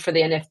I gave for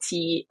the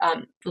NFT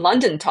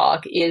London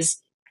talk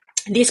is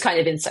these kind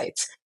of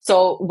insights.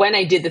 So when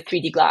I did the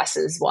 3D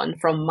glasses one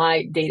from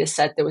my data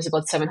set, there was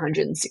about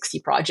 760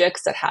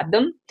 projects that had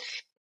them.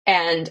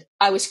 And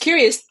I was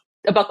curious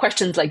about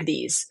questions like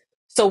these.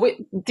 So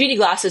 3D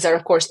glasses are,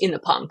 of course, in the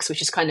punks,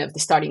 which is kind of the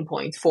starting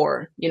point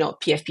for,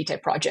 PFP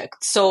type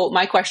projects. So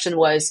my question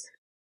was,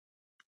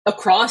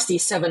 across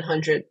these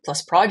 700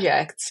 plus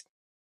projects,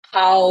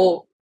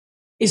 how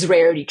is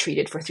rarity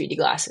treated for 3D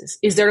glasses?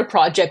 Is there a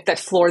project that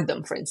floored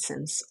them, for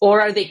instance?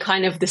 Or are they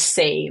kind of the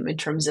same in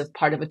terms of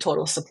part of a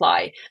total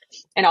supply?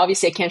 And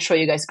obviously I can't show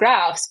you guys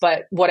graphs,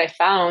 but what I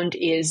found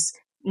is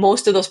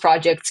most of those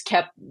projects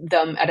kept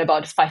them at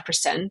about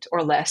 5%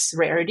 or less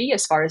rarity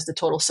as far as the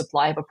total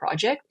supply of a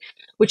project,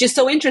 which is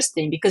so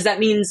interesting because that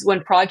means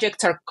when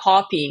projects are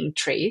copying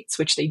traits,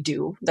 which they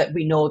do, that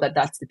we know that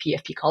that's the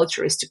PFP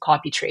culture, is to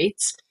copy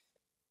traits,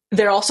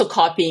 they're also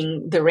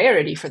copying the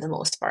rarity for the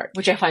most part,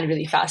 which I find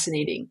really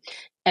fascinating.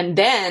 And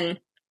then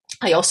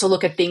I also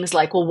look at things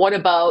like, well, what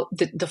about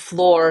the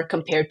floor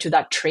compared to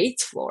that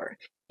traits floor?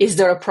 Is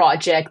there a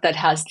project that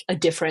has a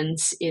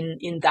difference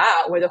in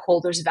that where the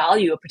holders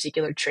value a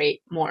particular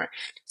trait more?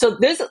 So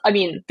this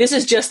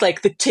is just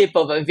like the tip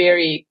of a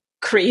very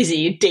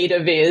crazy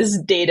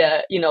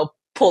data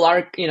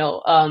polar,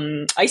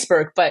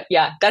 iceberg. But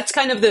yeah, that's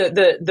kind of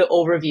the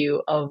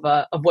overview of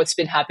what's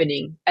been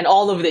happening, and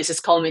all of this is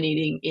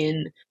culminating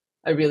in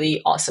a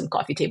really awesome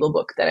coffee table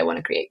book that I want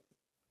to create.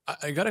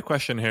 I got a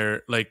question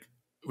here. Like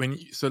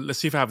so let's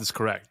see if I have this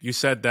correct. You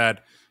said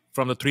that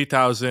from the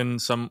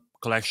 3,000 some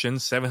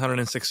collections,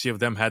 760 of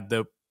them had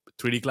the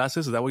 3D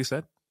glasses. Is that what you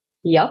said?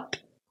 Yep.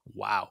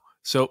 Wow.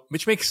 So,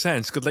 which makes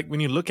sense because, like,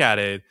 when you look at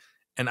it,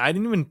 and I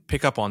didn't even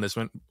pick up on this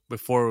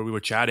before we were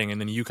chatting, and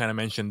then you kind of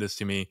mentioned this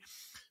to me.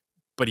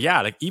 But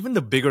yeah, like even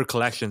the bigger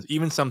collections,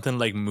 even something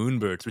like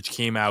Moonbirds, which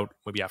came out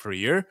maybe after a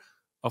year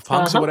of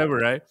punks or whatever,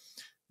 right?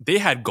 They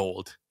had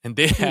gold, and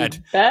they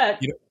had,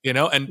 and they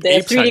have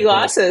apes 3D had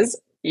glasses.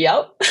 Gold.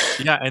 Yep.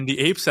 Yeah, and the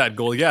apes had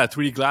gold. Yeah,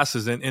 3D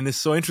glasses, and it's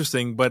so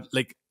interesting. But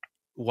like,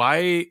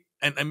 why?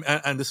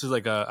 And this is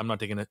like I'm not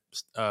taking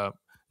a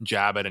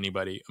jab at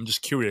anybody. I'm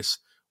just curious.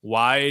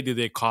 Why did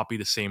they copy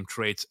the same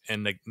traits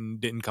and like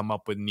didn't come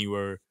up with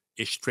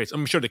newer-ish traits?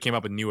 I'm sure they came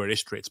up with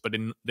newer-ish traits, but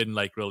didn't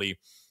like really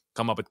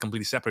come up with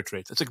completely separate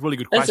traits. It's a really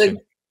good question. That's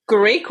a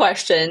great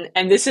question.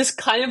 And this is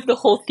kind of the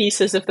whole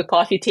thesis of the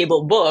coffee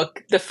table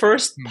book. The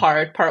first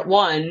part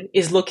one,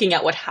 is looking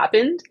at what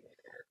happened,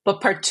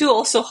 but part two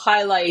also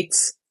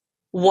highlights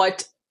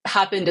what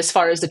happened as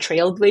far as the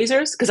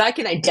trailblazers, because I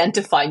can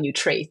identify new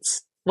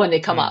traits when they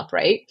come up,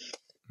 right?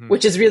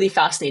 Which is really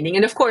fascinating.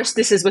 And of course,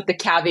 this is with the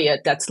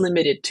caveat that's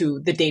limited to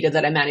the data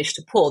that I managed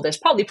to pull. There's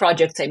probably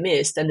projects I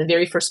missed. And the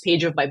very first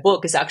page of my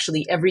book is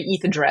actually every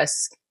ETH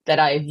address that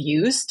I've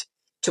used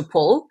to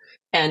pull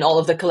and all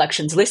of the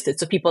collections listed.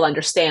 So people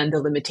understand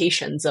the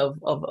limitations of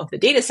the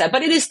data set,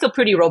 but it is still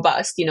pretty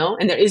robust,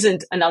 and there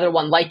isn't another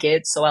one like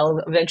it. So I'll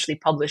eventually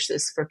publish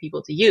this for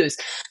people to use.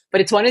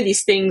 But it's one of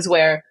these things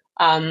where,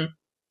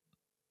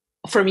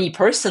 for me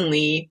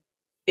personally,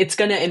 it's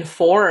going to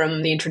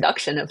inform the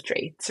introduction of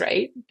traits,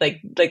 right?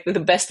 Like the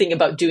best thing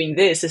about doing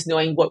this is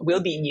knowing what will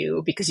be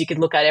new, because you can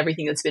look at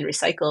everything that's been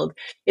recycled.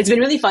 It's been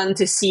really fun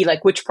to see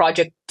like which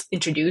project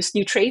introduced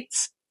new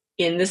traits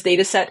in this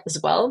data set as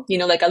well.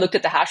 Like I looked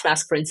at the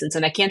Hashmask, for instance,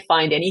 and I can't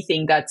find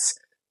anything that's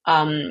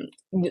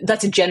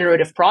a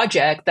generative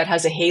project that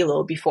has a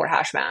halo before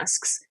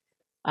Hashmasks.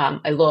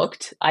 I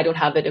looked. I don't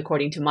have it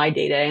according to my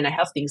data, and I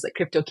have things like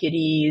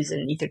CryptoKitties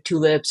and Ether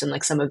Tulips and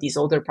like some of these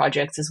older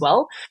projects as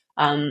well.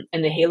 And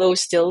the halo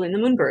is still in the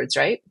Moonbirds,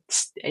 right?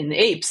 In the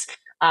apes.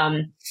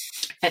 But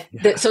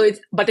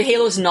the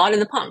halo is not in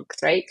the punks,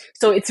 right?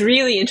 So it's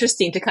really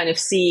interesting to kind of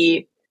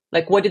see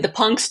like what did the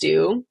punks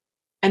do,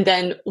 and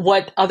then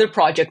what other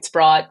projects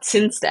brought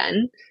since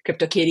then.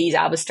 CryptoKitties,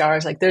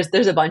 Avastars, like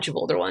there's a bunch of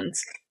older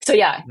ones. So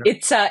yeah,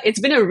 it's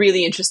been a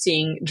really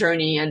interesting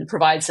journey and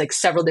provides like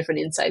several different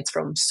insights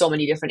from so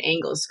many different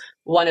angles.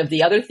 One of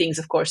the other things,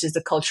 of course, is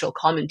the cultural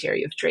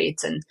commentary of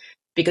traits. And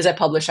because I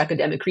publish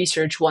academic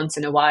research once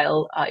in a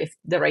while, if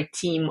the right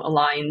team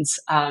aligns,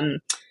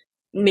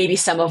 maybe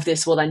some of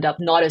this will end up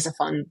not as a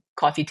fun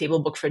coffee table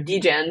book for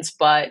DGens,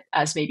 but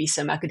as maybe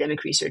some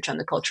academic research on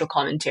the cultural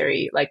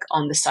commentary, like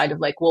on the side of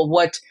like, well,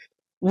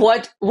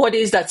 what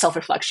is that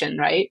self-reflection,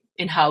 right?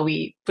 In how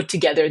we put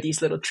together these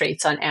little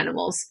traits on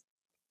animals.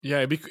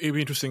 Yeah, it'd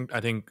be interesting,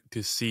 I think,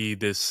 to see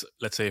this,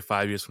 let's say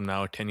 5 years from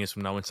now or 10 years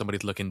from now, when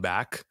somebody's looking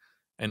back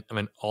and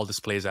when all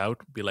this plays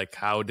out, be like,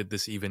 how did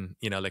this even,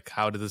 like,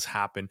 how did this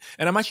happen?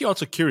 And I'm actually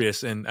also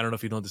curious, and I don't know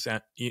if you know this,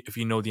 if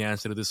you know the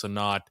answer to this or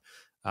not,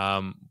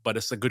 but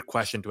it's a good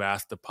question to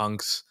ask the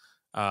punks,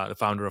 the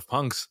founder of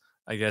punks,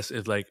 I guess,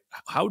 is like,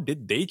 how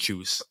did they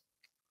choose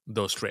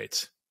those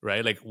traits,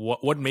 right? Like,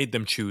 what made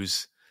them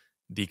choose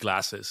the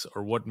glasses,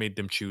 or what made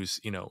them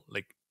choose,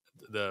 like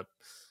the...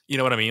 You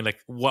know what I mean? Like,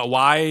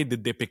 why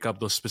did they pick up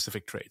those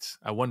specific traits?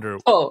 I wonder.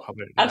 Oh,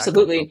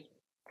 absolutely.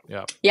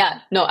 Yeah. Yeah.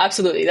 No,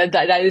 absolutely.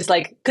 That is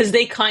like, because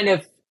they kind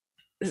of,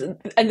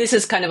 and this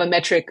is kind of a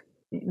metric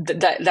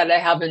that I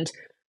haven't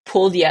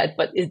pulled yet,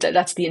 but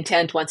that's the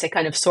intent. Once I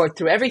kind of sort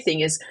through everything,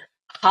 is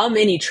how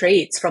many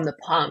traits from the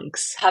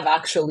punks have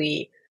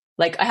actually,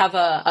 like, I have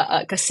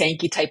a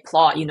Sankey type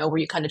plot, where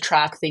you kind of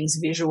track things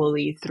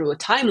visually through a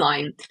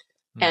timeline,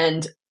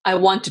 and I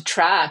want to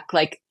track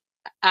like,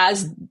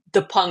 as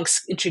the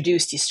punks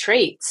introduce these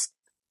traits,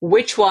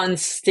 which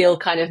ones still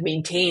kind of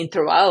maintain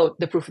throughout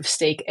the proof of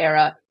stake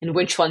era, and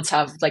which ones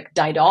have like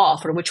died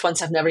off, or which ones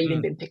have never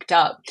even been picked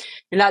up.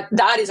 And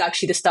that is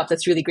actually the stuff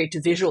that's really great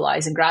to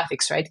visualize in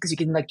graphics, right? Because you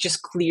can like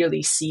just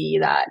clearly see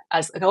that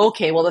as like,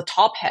 okay, well, the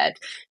top head,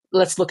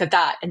 let's look at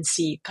that and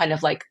see kind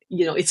of like,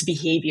 its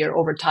behavior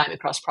over time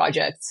across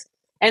projects.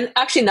 And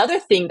actually, another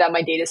thing that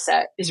my data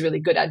set is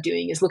really good at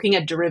doing is looking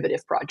at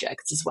derivative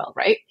projects as well,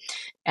 right?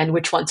 And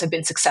which ones have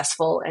been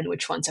successful and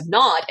which ones have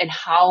not, and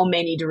how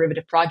many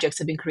derivative projects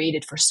have been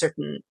created for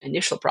certain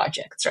initial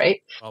projects,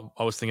 right?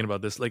 I was thinking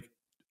about this. Like,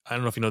 I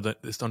don't know if you know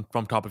this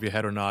from top of your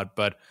head or not,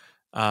 but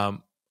how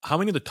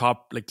many of the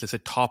top, like, let's say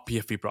top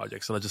PFP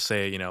projects, so let's just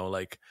say,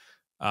 like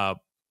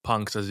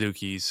punks,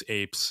 Azukis,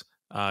 apes,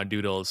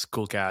 doodles,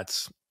 cool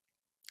cats,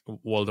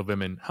 World of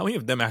Women, how many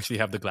of them actually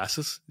have the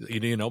glasses?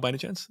 Do you know by any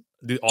chance?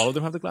 Do all of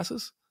them have the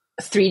glasses?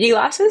 3D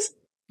glasses?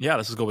 Yeah,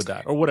 let's just go with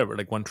that. Or whatever,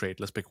 like one trait.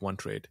 Let's pick one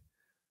trait.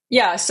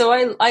 Yeah, so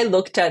I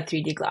looked at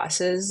 3D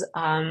glasses.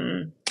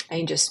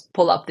 I just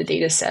pull up the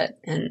data set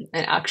and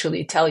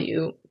actually tell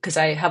you because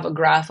I have a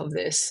graph of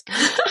this.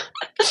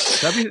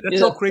 That's There's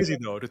so a- crazy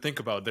though to think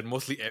about that.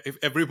 Mostly, if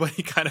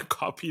everybody kind of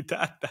copied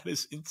that, that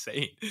is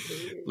insane.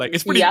 Like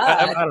it's pretty. yeah,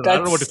 I don't know. I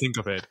don't know what to that's think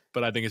of it,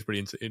 but I think it's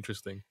pretty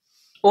interesting.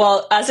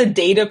 well, as a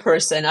data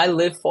person, I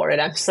live for it.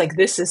 I'm just like,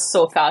 this is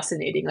so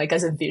fascinating. Like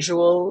as a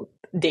visual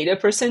data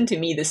person, to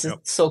me, this is Yep.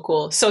 so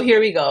cool. So here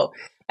we go.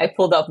 I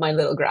pulled up my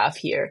little graph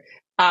here.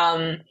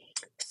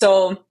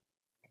 So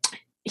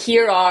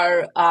here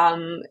are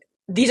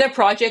these are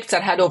projects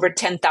that had over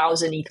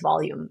 10,000 ETH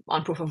volume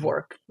on proof of Mhm.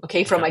 work.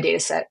 Okay, from Okay. my data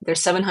set, there's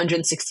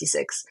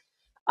 766.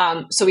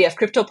 So we have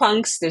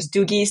CryptoPunks, there's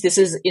Doogies. This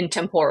is in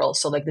temporal,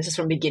 so like this is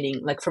from beginning,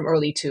 like from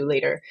early to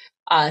later.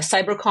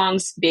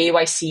 CyberKongs,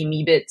 BAYC,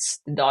 Meebits,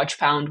 the Dodge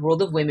Pound,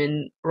 World of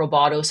Women,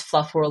 Robotos,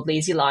 Fluff World,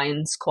 Lazy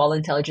Lions, Koala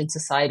Intelligence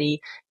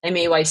Society,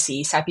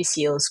 MAYC, Sappy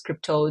Seals,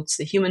 Cryptodes,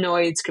 The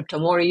Humanoids,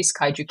 Cryptomoris,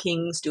 Kaiju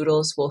Kings,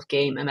 Doodles, Wolf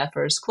Game,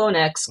 MFers, Clone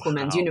X,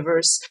 Coolman's Wow.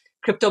 Universe,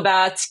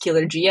 Cryptobats,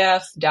 Killer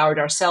GF, Dowered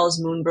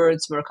Ourselves,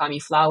 Moonbirds,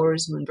 Murakami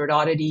Flowers, Moonbird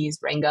Oddities,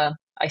 Renga.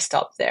 I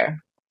stopped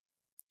there.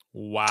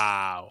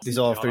 Wow. These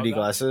all See have all of 3D that?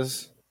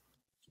 glasses.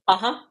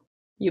 Uh-huh.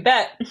 You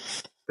bet.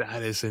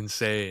 That is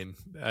insane.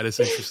 That is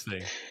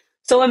interesting.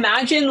 So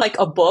imagine like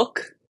a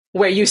book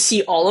where you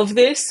see all of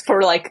this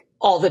for like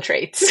all the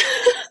traits.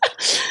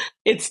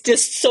 It's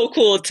just so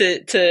cool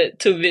to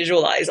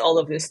visualize all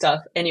of this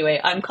stuff.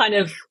 Anyway, I'm kind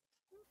of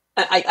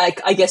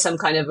I guess I'm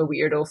kind of a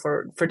weirdo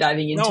for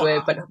diving into No,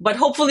 it, but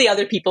hopefully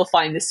other people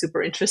find this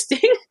super interesting.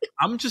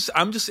 I'm just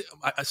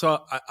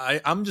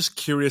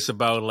curious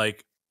about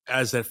like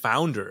as a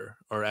founder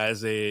or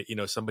as a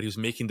somebody who's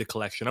making the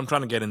collection. I'm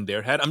trying to get in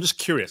their head. I'm just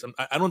curious.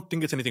 I don't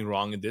think there's anything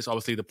wrong in this.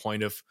 Obviously, the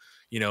point of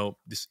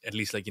this at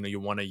least like you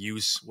want to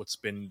use what's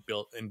been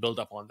built and build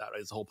up on that. Right?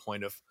 It's the whole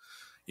point of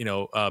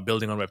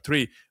building on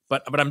Web3.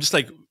 But I'm just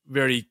like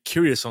very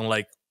curious on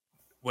like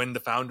when the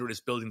founder is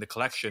building the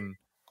collection.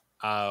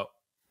 Uh,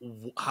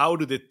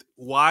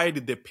 why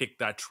did they pick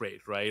that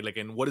trait, right? Like,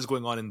 and what is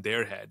going on in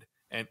their head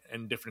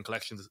and different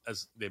collections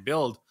as they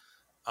build,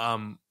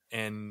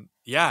 and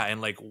yeah,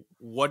 and like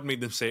what made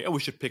them say, oh, we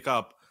should pick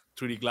up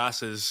 3D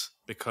glasses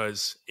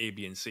because A,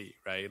 B, and C,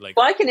 right? Like,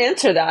 Well, I can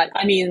answer that.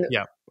 I mean,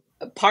 yeah.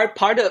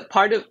 part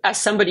of as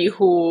somebody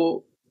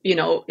who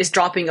is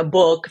dropping a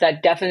book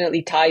that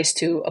definitely ties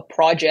to a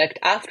project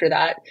after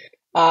that.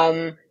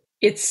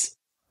 It's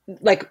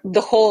like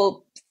the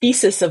whole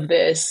thesis of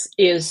this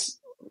is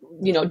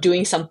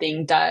doing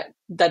something that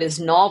is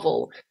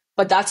novel,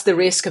 but that's the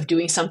risk of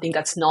doing something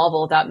that's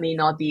novel that may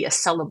not be as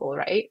sellable,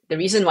 right? The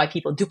reason why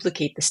people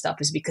duplicate this stuff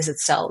is because it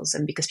sells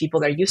and because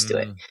people are used to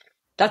it. Mm,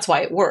 That's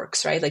why it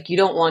works, right? Like you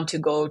don't want to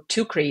go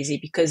too crazy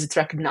because it's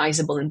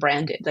recognizable and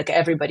branded. Like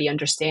everybody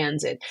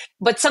understands it.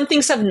 But some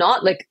things have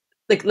not like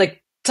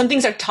some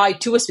things are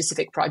tied to a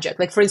specific project.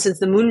 Like for instance,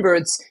 the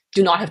Moonbirds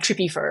do not have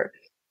trippy fur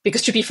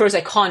because trippy fur is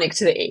iconic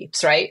to the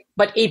apes, right?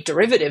 But ape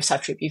derivatives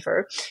have trippy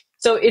fur.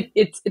 So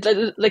it's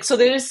like so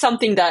there is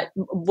something that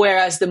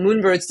whereas the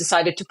Moonbirds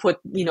decided to put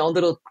a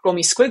little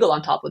chromy squiggle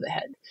on top of the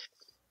head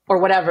or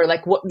whatever,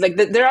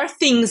 there are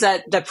things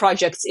that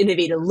projects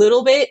innovate a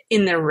little bit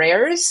in their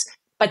rares,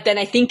 but then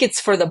I think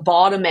it's for the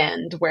bottom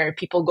end where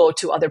people go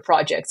to other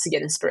projects to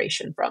get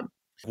inspiration from.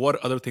 what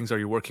other things are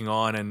you working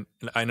on? And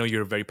I know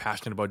you're very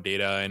passionate about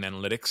data and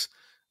analytics,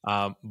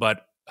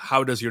 but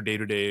how does your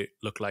day-to-day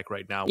look like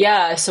right now?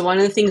 Yeah, so one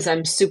of the things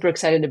I'm super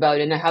excited about,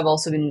 and I have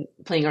also been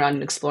playing around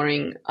and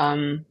exploring a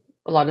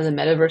lot of the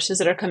metaverses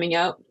that are coming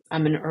out.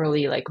 I'm an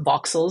early like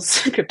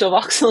voxels, crypto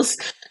voxels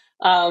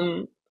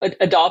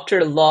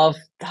adopter, love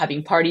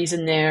having parties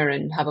in there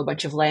and have a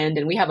bunch of land.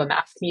 And we have a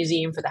mask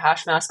museum for the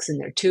hash masks in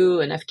there too.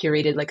 And I've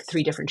curated like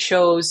 3 different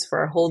shows for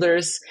our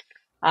holders.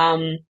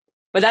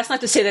 But that's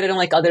not to say that I don't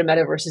like other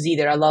metaverses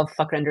either. I love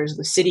Fuckrender's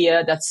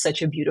Lucidia. That's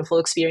such a beautiful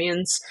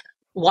experience.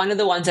 One of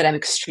the ones that I'm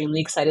extremely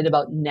excited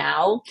about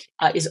now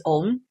is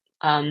Ohm,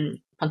 Punk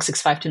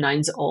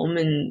 6529's Ohm,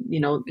 and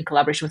in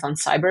collaboration with On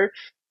Cyber.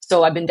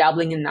 So I've been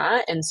dabbling in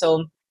that, and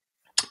so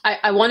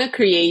I want to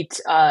create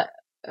a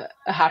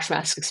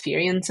Hashmask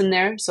experience in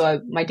there.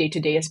 So my day to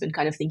day has been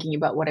kind of thinking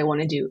about what I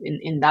want to do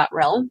in that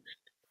realm.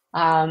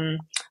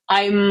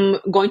 I'm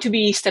going to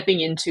be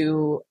stepping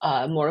into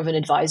more of an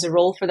advisor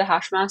role for the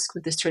Hashmask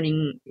with this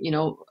turning,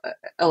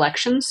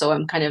 election. So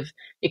I'm kind of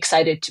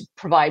excited to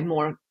provide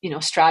more,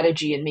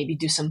 strategy and maybe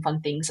do some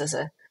fun things as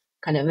a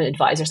kind of an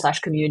advisor slash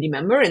community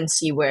member and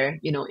see where,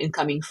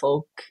 incoming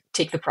folk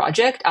take the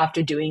project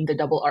after doing the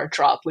double art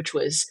drop, which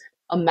was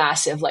a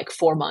massive like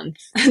 4 month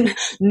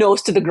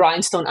nose to the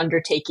grindstone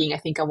undertaking. I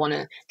think I want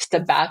to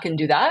step back and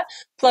do that.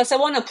 Plus, I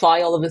want to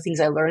apply all of the things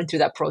I learned through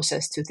that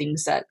process to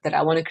things that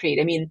I want to create.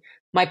 I mean,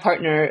 my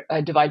partner,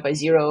 Divide by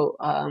Zero,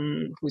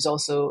 who's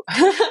also,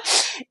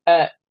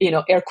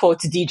 air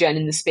quotes degen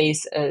in the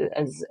space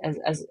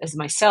as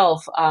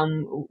myself,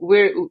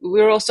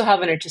 we're also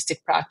have an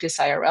artistic practice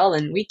IRL,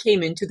 and we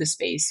came into the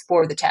space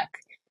for the tech.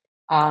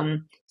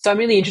 So I'm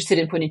really interested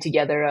in putting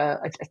together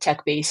a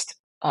tech based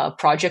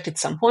project at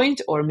some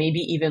point, or maybe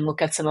even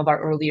look at some of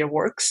our earlier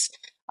works.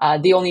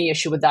 The only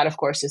issue with that, of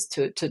course, is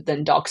to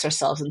then dox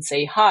ourselves and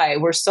say, hi,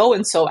 we're so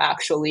and so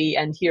actually,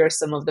 and here are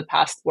some of the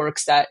past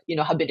works that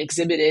have been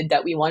exhibited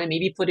that we want to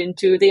maybe put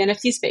into the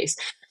NFT space.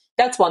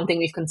 That's one thing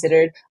we've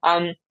considered.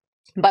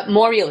 But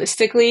more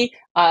realistically,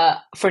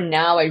 for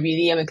now, I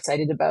really am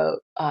excited about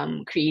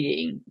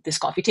creating this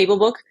coffee table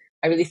book.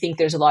 I really think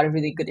there's a lot of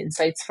really good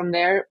insights from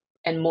there,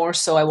 and more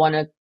so, I want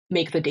to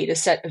make the data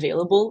set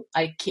available.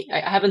 I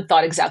haven't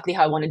thought exactly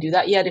how I want to do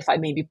that yet. If I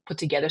maybe put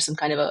together some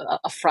kind of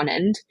a front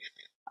end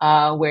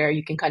where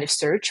you can kind of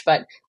search,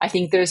 but I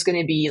think there's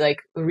going to be like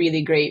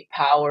really great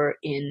power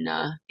in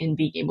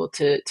being able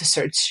to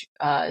search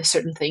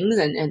certain things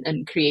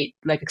and create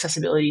like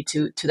accessibility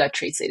to that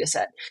traits data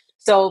set.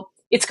 So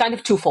it's kind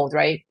of twofold,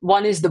 right?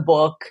 One is the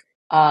book.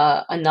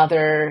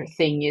 Another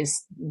thing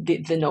is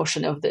the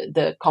notion of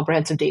the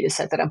comprehensive data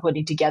set that I'm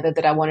putting together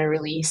that I want to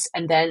release.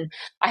 And then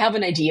I have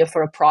an idea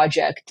for a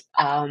project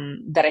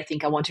that I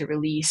think I want to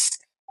release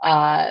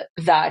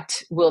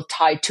that will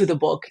tie to the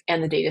book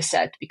and the data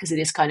set, because it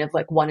is kind of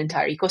like one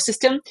entire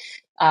ecosystem.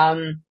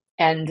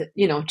 And,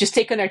 just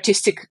take an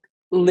artistic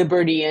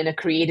liberty and a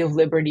creative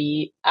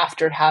liberty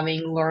after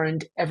having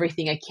learned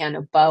everything I can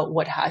about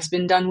what has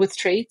been done with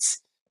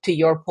traits, to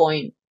your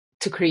point,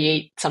 to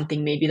create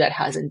something maybe that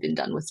hasn't been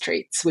done with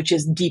traits, which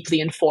is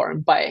deeply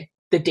informed by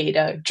the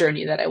data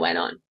journey that I went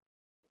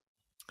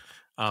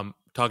on.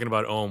 Talking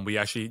about Ohm, we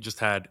actually just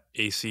had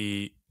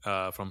AC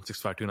from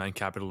 6529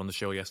 Capital on the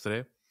show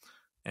yesterday.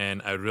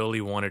 And I really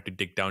wanted to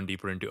dig down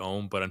deeper into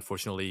Ohm, but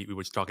unfortunately we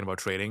were just talking about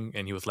trading,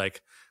 and he was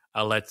like,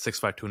 I'll let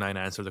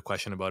 6529 answer the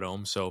question about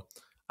Ohm. So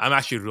I'm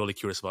actually really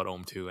curious about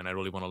Ohm too, and I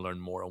really want to learn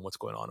more on what's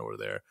going on over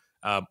there.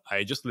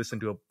 I just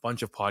listened to a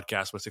bunch of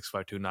podcasts with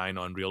 6529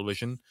 on Real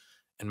Vision,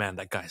 and man,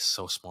 that guy is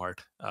so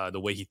smart, the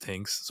way he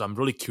thinks. So I'm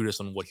really curious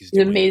on what he's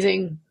doing.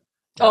 Amazing.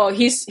 Oh,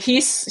 he's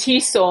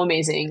so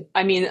amazing.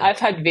 I mean, I've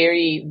had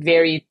very,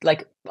 very,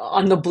 like,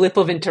 on the blip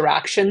of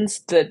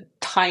interactions, the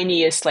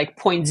tiniest, like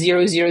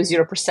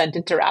 0.000%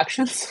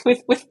 interactions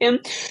with him.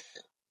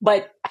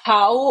 But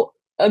how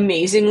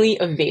amazingly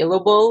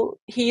available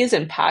he is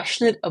and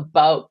passionate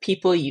about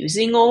people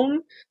using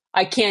Ohm,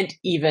 I can't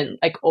even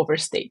like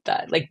overstate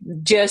that. Like,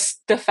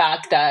 just the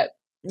fact that,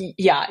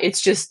 yeah,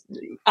 it's just,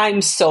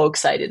 I'm so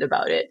excited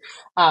about it.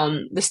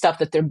 The stuff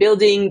that they're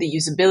building, the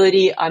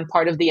usability. I'm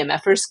part of the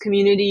MFers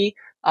community,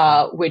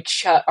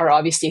 which are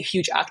obviously a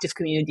huge active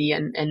community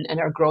and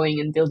are growing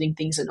and building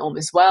things in Ohm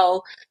as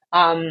well.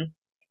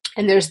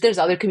 And there's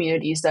other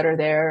communities that are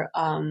there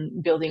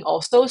building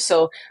also.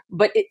 So,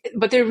 but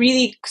they're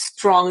really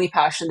strongly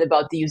passionate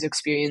about the user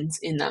experience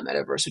in that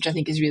metaverse, which I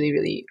think is really,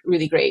 really,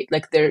 really great.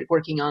 Like, they're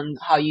working on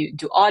how you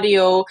do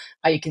audio,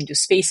 how you can do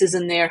spaces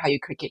in there, how you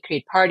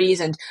create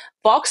parties, and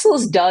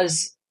Voxels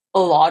does a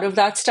lot of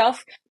that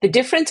stuff. The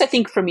difference, I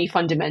think, for me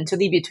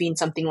fundamentally between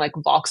something like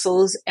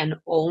Voxels and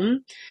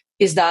Ohm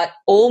is that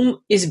Ohm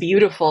is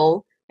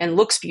beautiful and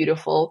looks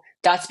beautiful.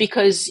 That's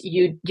because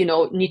you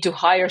need to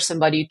hire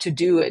somebody to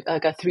do it,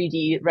 like a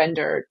 3D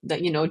render,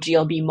 that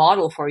GLB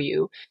model for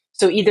you.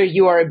 So either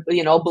you are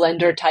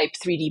Blender type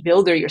 3D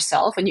builder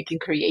yourself and you can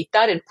create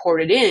that and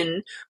port it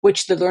in,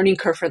 which the learning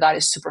curve for that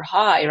is super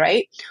high,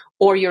 right?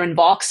 Or you're in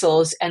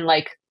Voxels and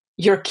like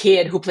your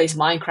kid who plays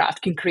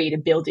Minecraft can create a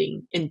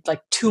building in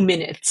like 2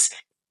 minutes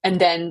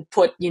and then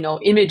put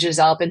images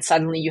up and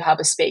suddenly you have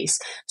a space.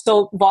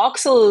 So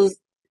Voxels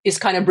is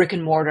kind of brick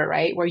and mortar,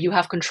 right? Where you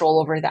have control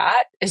over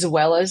that as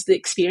well as the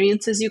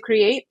experiences you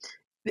create.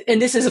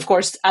 And this is, of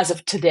course, as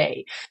of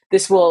today.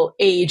 This will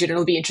age and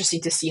it'll be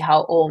interesting to see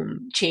how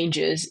Ohm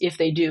changes if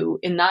they do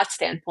in that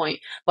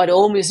standpoint. But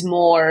Ohm is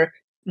more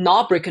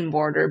not brick and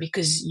mortar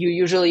because you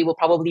usually will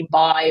probably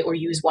buy or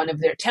use one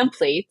of their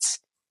templates.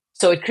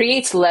 So it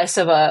creates less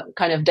of a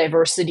kind of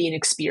diversity in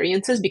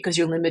experiences because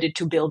you're limited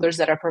to builders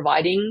that are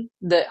providing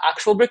the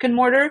actual brick and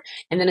mortar.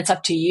 And then it's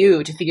up to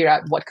you to figure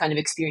out what kind of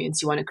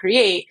experience you want to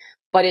create.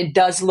 But it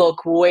does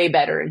look way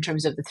better in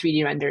terms of the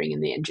 3D rendering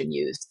and the engine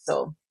used.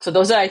 So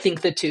those are, I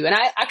think, the two. And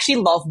I actually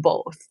love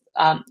both.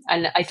 And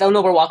I don't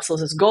know where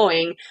Voxels is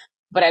going,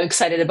 but I'm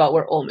excited about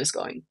where Ohm is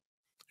going.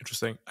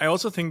 Interesting. I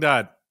also think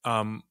that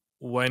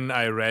when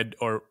I read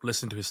or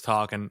listened to his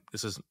talk, and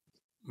this is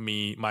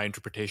my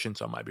interpretation,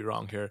 so I might be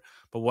wrong here,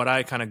 but what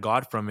I kind of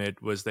got from it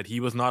was that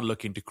he was not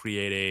looking to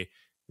create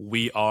a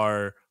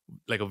VR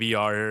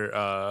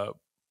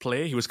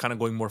play. He was kind of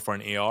going more for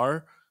an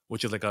AR,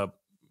 which is like a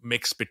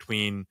mix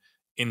between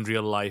in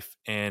real life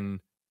and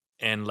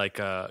like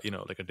a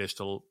like a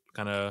digital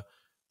kind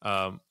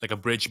of like a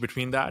bridge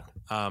between that.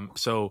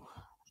 So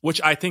which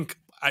I think,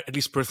 at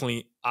least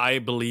personally, I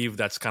believe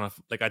that's kind of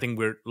like, I think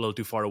we're a little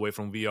too far away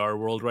from VR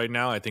world right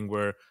now. I think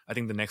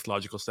the next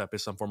logical step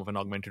is some form of an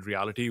augmented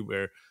reality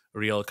where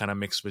real kind of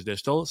mixed with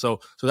digital.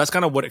 So that's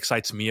kind of what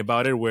excites me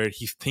about it, where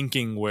he's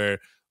thinking where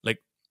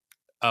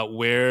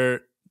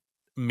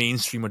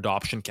mainstream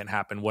adoption can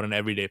happen, what an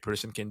everyday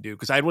person can do.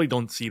 Because I really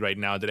don't see right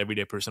now that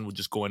everyday person would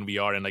just go in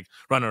VR and like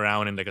run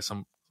around in like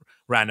some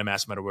random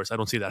ass metaverse. I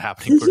don't see that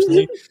happening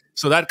personally.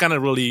 So that kind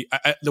of really,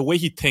 the way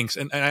he thinks,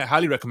 and I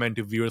highly recommend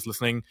to viewers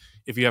listening,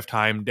 if you have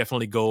time,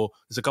 definitely go.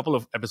 There's a couple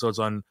of episodes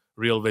on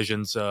Real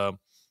Vision's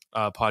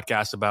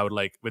podcast about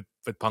like with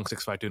Punk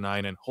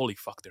 6529, and holy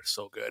fuck, they're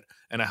so good.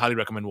 And I highly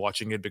recommend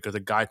watching it because the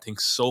guy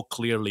thinks so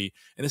clearly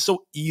and it's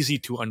so easy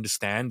to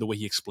understand the way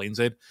he explains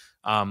it.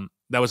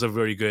 That was a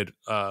very good,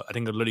 I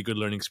think a really good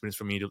learning experience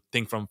for me to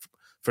think from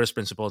first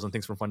principles and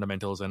things from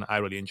fundamentals, and I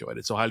really enjoyed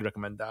it. So I highly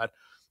recommend that.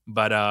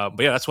 But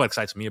yeah, that's what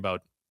excites me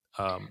about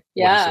what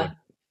he's doing.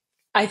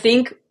 I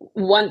think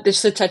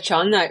just to touch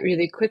on that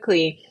really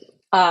quickly,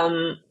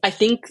 I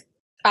think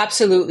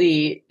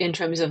absolutely in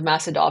terms of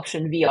mass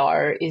adoption,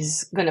 VR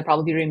is going to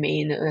probably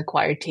remain an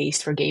acquired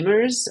taste for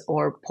gamers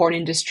or porn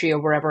industry or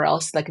wherever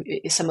else, like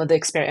some of the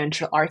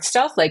experiential art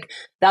stuff, like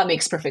that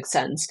makes perfect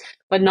sense,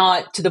 but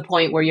not to the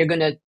point where you're going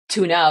to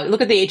tune out.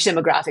 Look at the age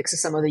demographics of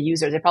some of the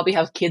users. They probably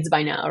have kids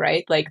by now,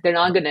 right? Like they're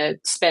not going to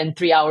spend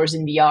 3 hours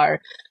in VR.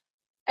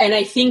 And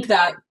I think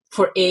that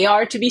for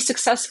AR to be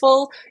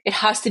successful, it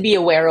has to be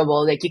a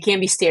wearable. Like you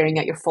can't be staring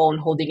at your phone,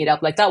 holding it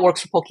up. Like that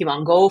works for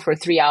Pokemon Go for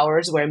 3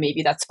 hours, where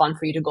maybe that's fun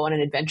for you to go on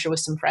an adventure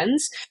with some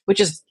friends, which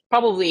is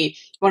probably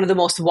one of the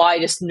most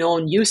widest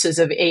known uses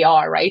of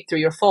AR, right? Through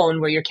your phone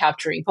where you're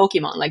capturing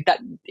Pokemon. Like that,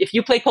 if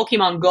you play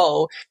Pokemon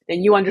Go,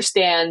 then you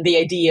understand the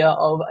idea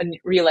of a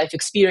real life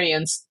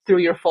experience through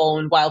your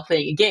phone while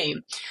playing a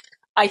game.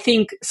 I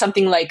think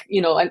something like,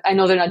 I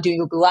know they're not doing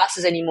Google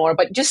Glasses anymore,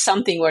 but just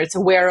something where it's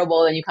a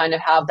wearable and you kind of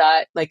have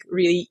that like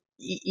really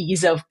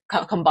ease of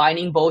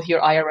combining both your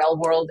IRL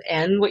world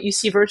and what you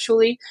see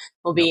virtually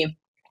will be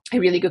a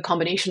really good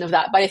combination of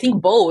that. But I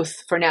think both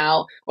for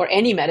now, or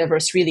any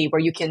metaverse really,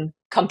 where you can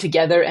come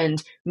together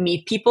and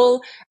meet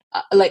people,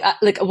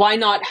 like why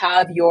not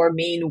have your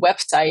main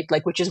website,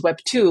 like which is Web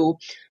 2,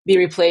 be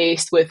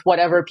replaced with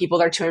whatever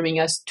people are terming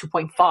as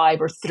 2.5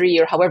 or 3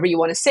 or however you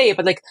want to say it.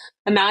 But like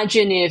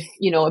imagine if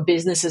a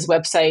business's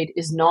website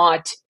is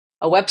not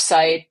a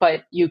website,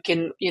 but you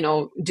can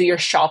do your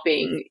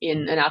shopping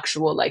in an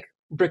actual like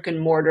brick and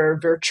mortar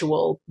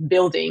virtual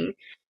building.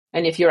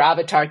 And if your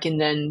avatar can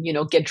then,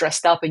 get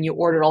dressed up and you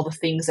order all the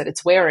things that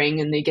it's wearing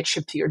and they get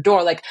shipped to your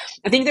door. Like,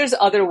 I think there's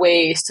other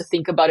ways to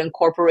think about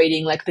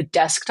incorporating like the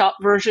desktop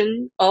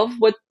version of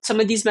what some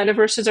of these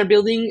metaverses are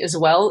building as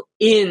well,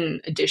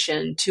 in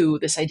addition to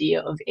this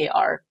idea of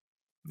AR.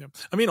 Yeah.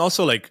 I mean,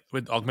 also like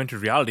with augmented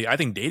reality, I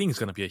think dating is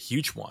going to be a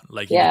huge one.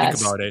 Like if you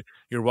think about it,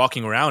 you're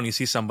walking around, you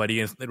see somebody,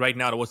 and right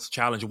now, what's the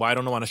challenge? Why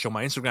don't I want to show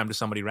my Instagram to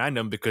somebody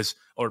random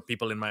or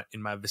people in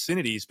my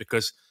vicinities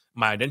because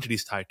my identity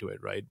is tied to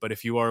it, right? But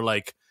if you're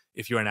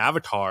an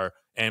avatar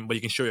but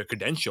you can show your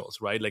credentials,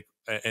 right? Like,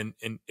 and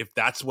if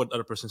that's what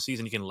other person sees,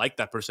 and you can like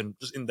that person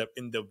just in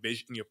the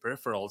vision, in your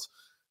peripherals,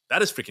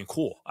 that is freaking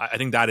cool. I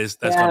think that's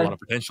got a lot of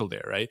potential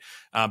there, right?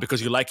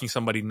 Because you're liking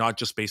somebody not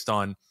just based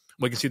on,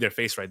 well, you can see their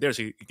face right there,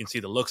 so you can see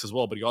the looks as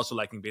well, but you're also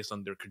liking based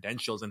on their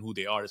credentials and who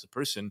they are as a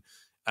person,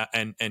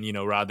 and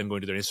rather than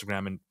going to their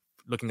Instagram and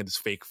looking at this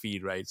fake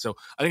feed, right? So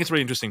I think it's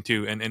really interesting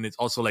too, and it's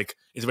also like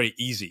it's very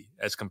easy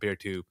as compared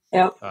to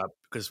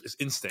because it's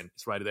instant,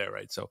 it's right there,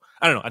 right? So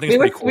I don't know, I think it's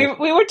pretty cool.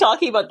 We were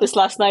talking about this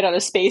last night on a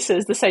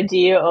Spaces, this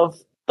idea of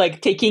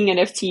like taking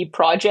NFT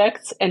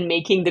projects and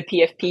making the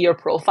PFP your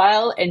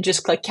profile and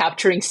just like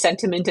capturing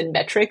sentiment and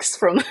metrics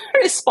from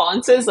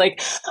responses.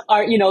 Like,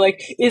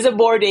 is a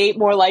Bored Ape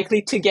more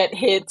likely to get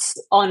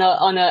hits on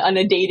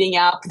a dating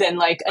app than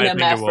like an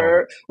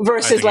MF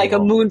versus like a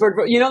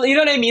Moonbird? You know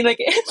what I mean? Like,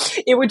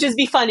 it would just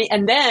be funny.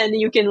 And then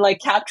you can like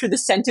capture the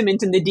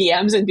sentiment in the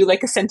DMs and do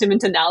like a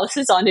sentiment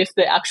analysis on if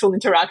the actual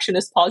interaction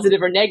is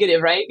positive or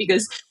negative, right?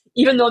 Because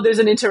even though there's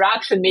an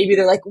interaction, maybe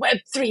they're like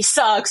Web3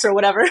 sucks or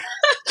whatever.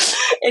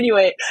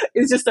 Anyway,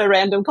 it's just a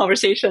random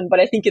conversation,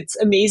 but I think it's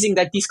amazing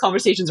that these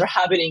conversations are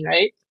happening,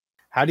 right?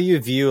 How do you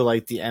view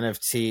like the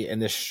NFT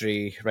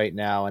industry right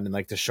now and in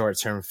like the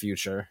short-term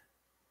future?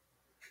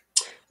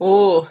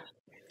 Oh,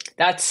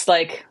 that's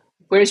like,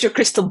 where's your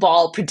crystal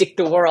ball? Predict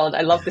the world.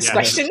 I love this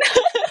question.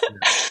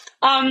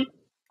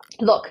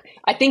 Look,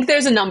 I think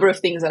there's a number of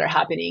things that are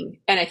happening.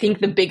 And I think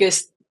the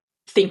biggest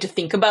thing to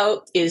think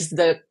about is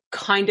the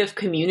kind of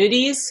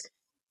communities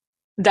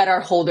that are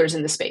holders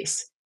in the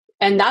space.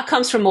 And that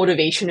comes from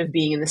motivation of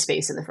being in the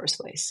space in the first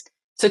place.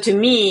 So to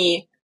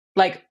me,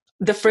 like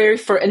the very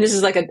first, and this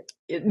is like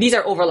these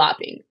are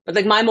overlapping, but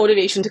like my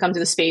motivation to come to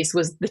the space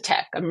was the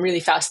tech. I'm really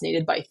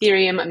fascinated by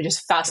Ethereum. I'm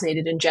just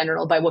fascinated in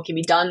general by what can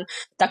be done.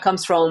 That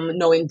comes from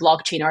knowing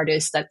blockchain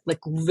artists that like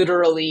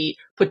literally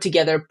put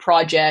together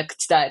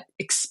projects that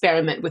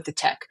experiment with the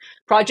tech.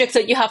 Projects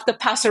that you have to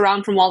pass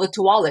around from wallet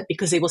to wallet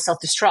because they will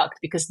self-destruct,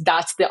 because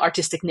that's the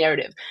artistic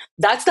narrative.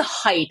 That's the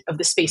height of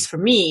the space for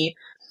me.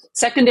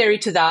 Secondary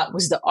to that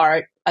was the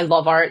art. I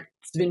love art.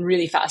 It's been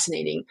really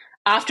fascinating.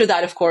 After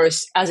that, of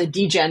course, as a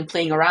degen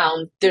playing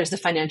around, there's the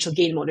financial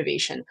gain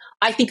motivation.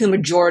 I think the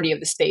majority of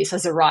the space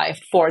has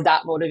arrived for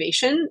that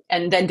motivation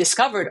and then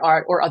discovered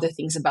art or other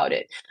things about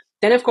it.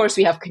 Then, of course,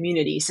 we have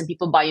community. Some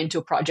people buy into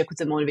a project with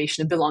the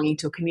motivation of belonging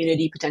to a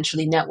community,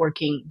 potentially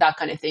networking, that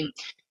kind of thing.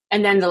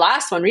 And then the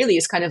last one really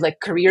is kind of like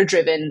career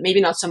driven, maybe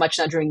not so much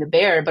not during the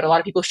bear, but a lot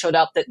of people showed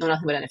up that know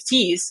nothing about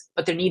NFTs,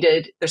 but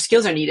their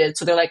skills are needed.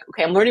 So they're like,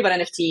 okay, I'm learning about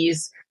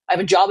NFTs. I have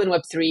a job in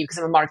Web3 because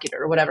I'm a marketer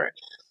or whatever.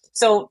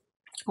 So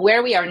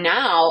where we are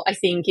now, I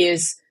think,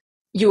 is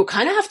you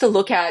kind of have to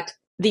look at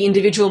the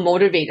individual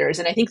motivators.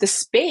 And I think the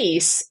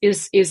space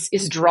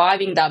is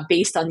driving that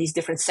based on these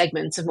different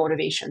segments of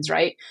motivations,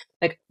 right?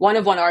 Like one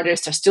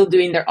artists are still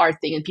doing their art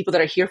thing, and people that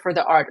are here for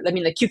the art. I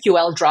mean, the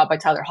QQL drop by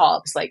Tyler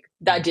Hobbs, like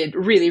that did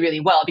really, really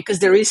well because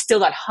there is still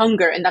that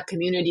hunger in that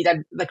community that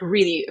like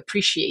really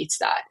appreciates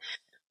that.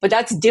 But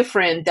that's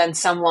different than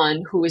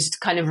someone who is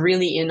kind of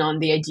really in on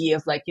the idea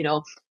of like,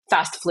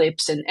 fast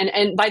flips.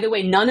 And by the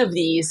way, none of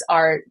these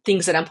are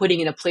things that I'm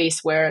putting in a place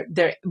where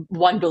they're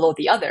one below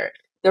the other.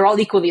 They're all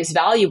equally as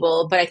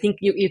valuable, but I think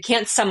you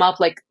can't sum up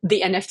like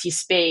the NFT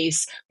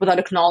space without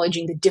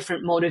acknowledging the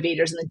different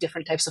motivators and the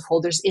different types of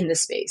holders in the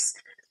space.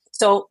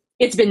 So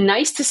it's been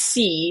nice to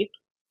see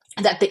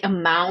that the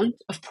amount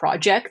of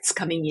projects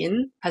coming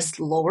in has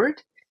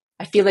lowered.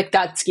 I feel like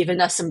that's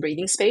given us some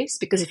breathing space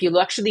because if you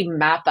actually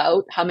map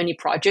out how many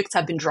projects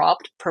have been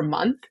dropped per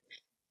month,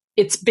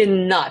 it's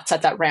been nuts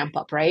at that ramp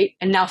up, right?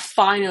 And now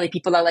finally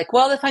people are like,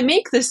 well, if I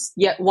make this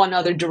yet one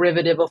other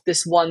derivative of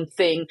this one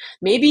thing,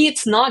 maybe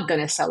it's not going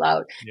to sell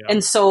out. Yeah.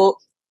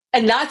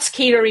 And that's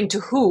catering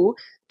to who?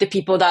 The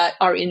people that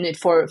are in it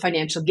for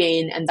financial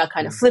gain and that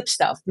kind of flip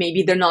stuff.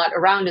 Maybe they're not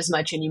around as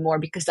much anymore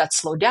because that's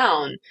slowed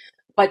down.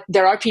 But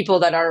there are people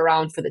that are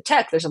around for the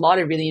tech. There's a lot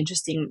of really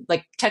interesting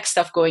like tech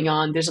stuff going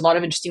on. There's a lot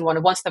of interesting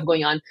one-on-one stuff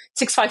going on.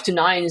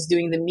 6529 is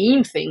doing the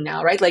meme thing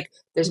now, right? Like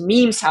there's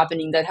memes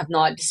happening that have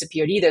not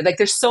disappeared either. Like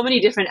there's so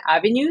many different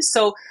avenues.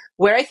 So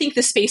where I think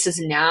the space is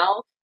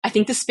now, I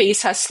think the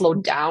space has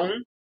slowed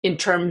down in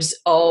terms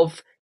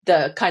of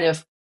the kind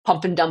of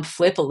pump and dump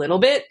flip a little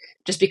bit,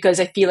 just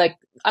because I feel like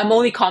I'm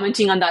only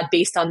commenting on that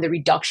based on the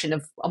reduction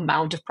of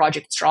amount of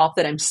projects drop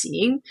that I'm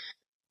seeing.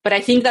 But I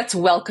think that's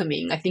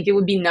welcoming. I think it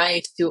would be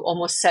nice to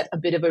almost set a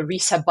bit of a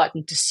reset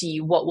button to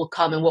see what will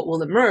come and what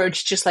will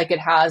emerge, just like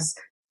it has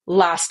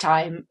last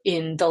time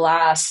in the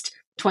last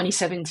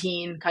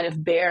 2017 kind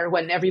of bear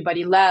when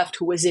everybody left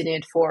who was in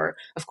it for,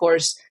 of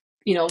course,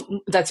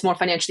 that's more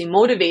financially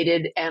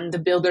motivated. And the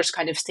builders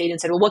kind of stayed and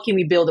said, well, what can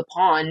we build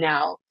upon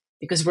now?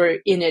 Because we're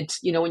in it,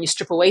 when you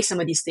strip away some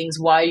of these things,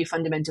 why are you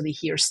fundamentally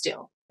here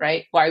still,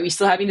 right? Why are we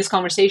still having this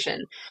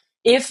conversation?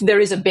 If there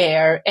is a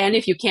bear and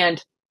if you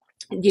can't,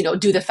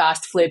 do the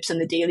fast flips and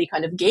the daily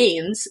kind of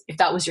gains, if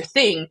that was your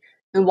thing,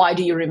 then why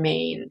do you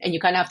remain? And you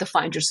kind of have to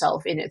find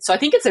yourself in it. So I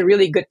think it's a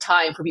really good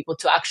time for people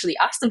to actually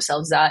ask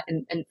themselves that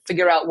and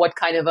figure out what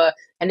kind of a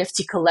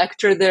NFT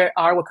collector there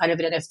are, what kind of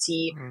an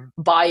NFT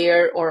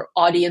buyer or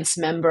audience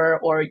member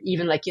or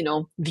even like,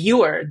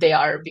 viewer they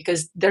are,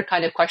 because they're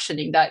kind of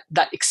questioning that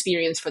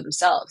experience for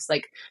themselves.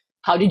 Like,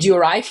 how did you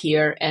arrive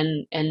here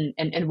and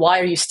why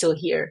are you still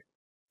here?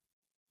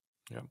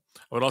 Yeah.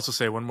 I would also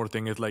say one more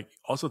thing is like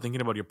also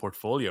thinking about your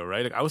portfolio,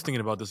 right? Like I was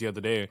thinking about this the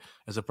other day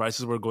as the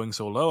prices were going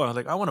so low. I was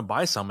like, I want to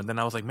buy some. And then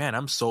I was like, man,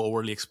 I'm so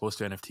overly exposed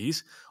to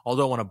NFTs.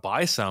 Although I want to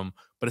buy some,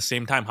 but at the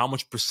same time, how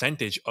much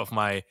percentage of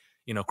my,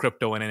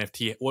 crypto and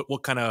NFT,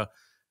 what kind of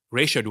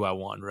ratio do I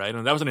want, right?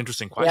 And that was an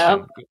interesting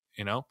question,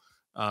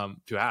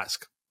 to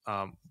ask.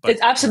 But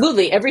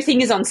absolutely,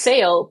 everything is on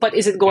sale, but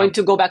is it going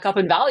to go back up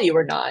in value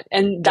or not?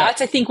 And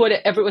that's, I think,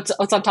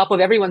 what's on top of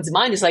everyone's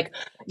mind is like,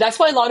 that's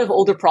why a lot of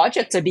older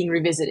projects are being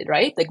revisited,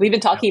 right? Like we've been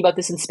talking about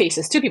this in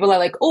spaces too. People are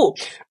like, oh,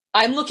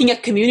 I'm looking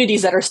at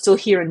communities that are still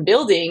here and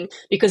building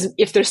because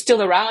if they're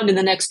still around in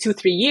the next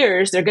 2-3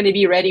 years, they're going to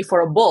be ready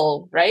for a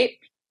bull, right?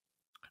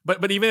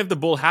 But even if the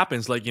bull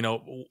happens, like,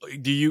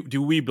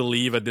 do we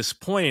believe at this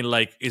point,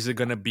 like, is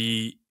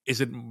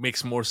it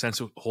makes more sense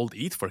to hold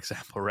ETH, for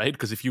example, right?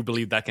 Because if you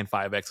believe that can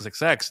 5x,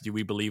 6x, do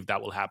we believe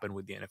that will happen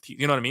with the NFT?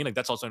 You know what I mean? Like,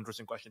 that's also an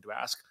interesting question to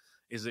ask.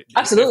 Is it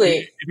absolutely?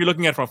 If you're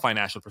looking at it from a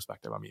financial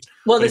perspective, I mean.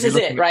 Well, this is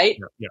it, right?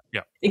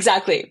 Yeah.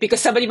 Exactly. Because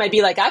somebody might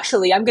be like,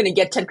 actually, I'm going to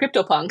get 10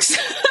 CryptoPunks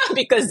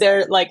because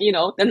they're like,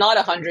 they're not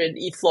 100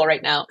 ETH floor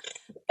right now.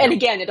 And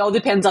again, it all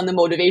depends on the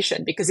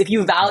motivation, because if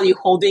you value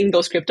holding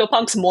those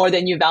CryptoPunks more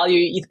than you value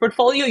your ETH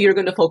portfolio, you're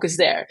going to focus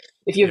there.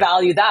 If you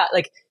value that,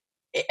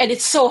 and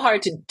it's so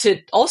hard to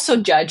also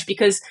judge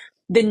because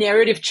the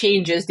narrative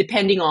changes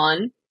depending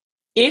on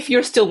if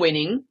you're still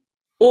winning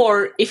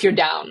or if you're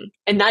down.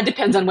 And that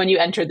depends on when you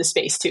enter the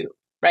space too,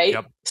 right?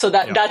 Yep. So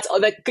that's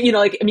like,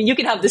 you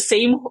can have the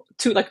same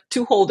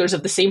two holders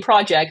of the same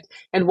project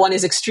and one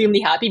is extremely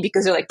happy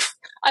because they're like,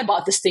 I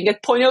bought this thing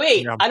at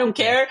 0.08. I don't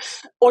care.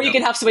 Or you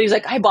can have somebody who's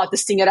like, I bought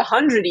this thing at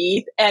 100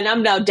 ETH and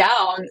I'm now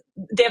down.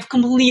 They have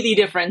completely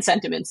different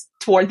sentiments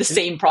toward the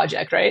same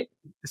project, right?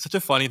 It's such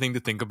a funny thing to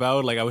think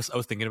about. Like I was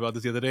thinking about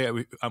this the other day.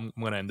 I'm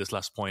going to end this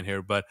last point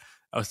here, but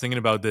I was thinking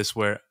about this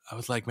where I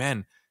was like,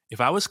 man, if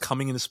I was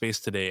coming into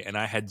space today and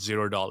I had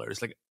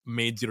 $0, like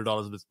made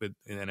 $0 with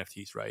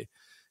NFTs, right?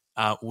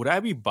 Would I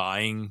be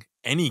buying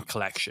any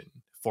collection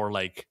for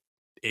like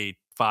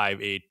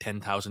 $5,000,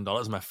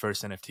 $10,000 my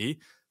first NFT?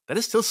 That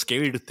is still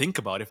scary to think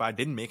about if I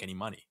didn't make any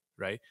money,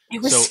 right?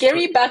 It was So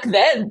scary back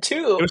then it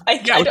too. was,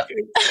 yeah,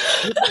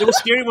 it was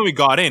scary when we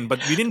got in, but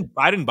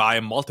I didn't buy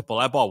a multiple.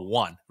 I bought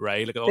one,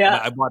 right? Like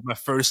Yeah. I bought my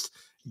first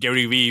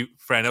Gary Vee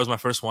friend. That was my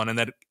first one, and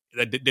that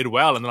did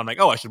well. And then I'm like,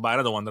 oh, I should buy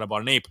another one. Then I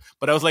bought an ape.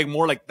 But I was like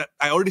more like that.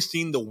 I already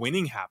seen the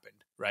winning happen,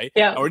 right?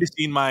 Yeah. I already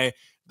seen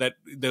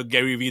the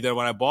Gary Vee that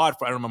when I bought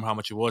for, I don't remember how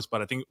much it was,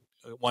 but I think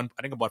I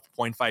bought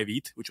 0.5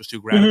 ETH, which was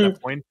 $2,000 at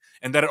that point,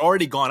 and that had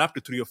already gone up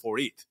to 3 or 4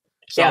 ETH.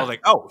 So I was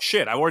like, oh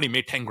shit, I've already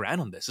made $10,000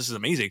 on this. This is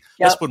amazing.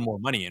 Let's put more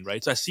money in,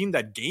 right? So I seen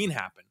that gain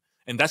happen,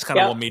 and that's kind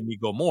of what made me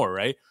go more,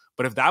 right?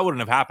 But if that wouldn't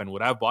have happened,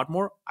 would I have bought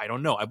more? I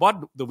don't know. I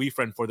bought the Vee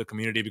friend for the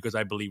community because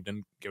I believed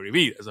in Gary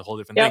Vee as a whole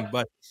different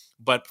thing.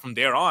 But from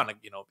there on, like,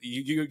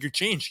 you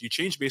change. You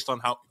change based on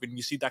how when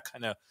you see that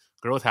kind of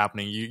growth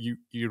happening. You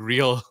your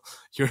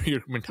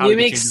mentality. You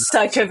make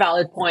such a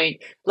valid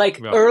point.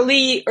 Like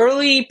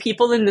early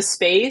people in the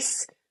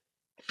space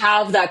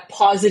have that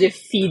positive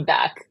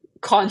feedback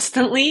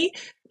constantly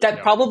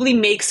that probably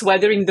makes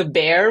weathering the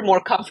bear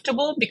more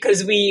comfortable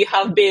because we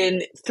have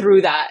been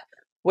through that.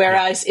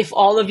 Whereas if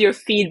all of your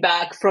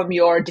feedback from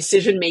your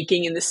decision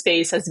making in the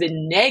space has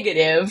been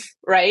negative,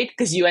 right,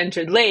 because you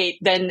entered late,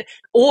 then,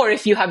 or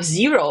if you have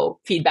zero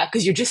feedback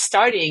because you're just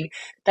starting,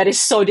 that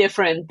is so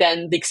different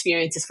than the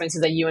experiences, for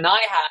instance, that you and I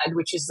had,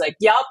 which is like,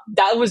 yep,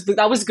 that was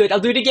good. I'll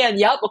do it again.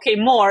 Yep, okay,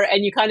 more,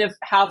 and you kind of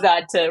have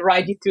that to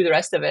ride you through the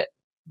rest of it.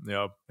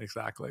 Yep,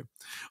 exactly.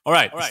 All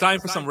right, it's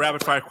time for some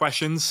rapid fire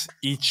questions.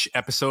 Each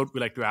episode, we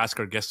like to ask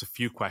our guests a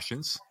few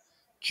questions.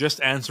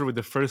 Just answer with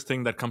the first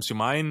thing that comes to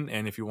mind,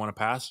 and if you want to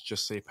pass,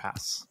 just say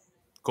pass.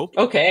 Cool?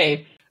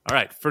 Okay. All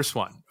right, first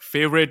one.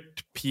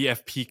 Favorite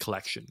PFP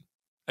collection?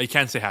 You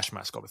can't say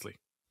Hashmask, obviously.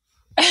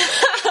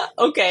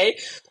 Okay.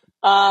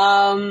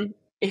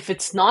 If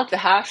it's not the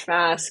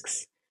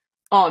Hashmasks,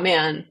 oh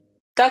man,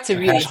 that's a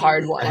really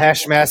hard one.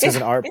 Hashmask is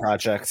an art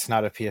project,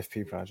 not a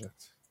PFP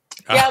project.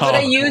 Yeah, but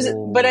I use it.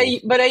 But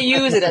I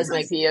use it as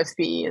my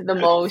PFP the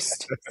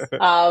most.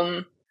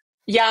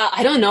 Yeah,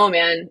 I don't know,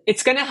 man.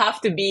 It's gonna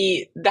have to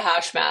be the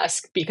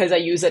Hashmask because I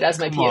use it as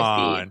my Come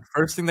PFP. on.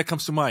 First thing that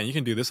comes to mind. You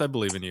can do this. I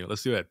believe in you.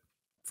 Let's do it.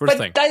 First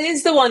thing. That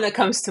is the one that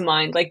comes to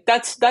mind. Like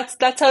that's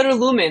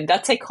OuterLumen.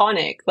 That's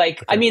iconic. Like,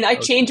 okay. I mean, I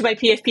change my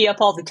PFP up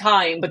all the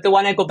time, but the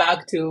one I go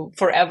back to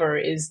forever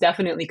is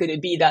definitely going to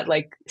be that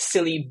like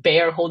silly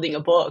bear holding a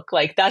book.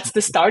 Like that's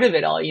the start of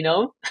it all, you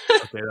know?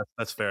 Okay,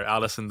 that's fair.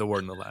 Alice in the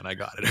Wonderland. I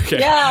got it. Okay.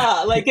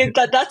 Yeah, like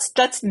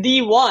that's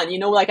the one. You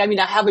know, like I mean,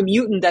 I have a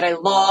mutant that I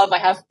love. I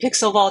have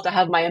Pixel Vault. I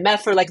have my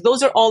MFer. Like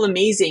those are all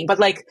amazing. But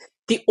like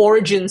the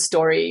origin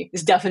story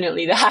is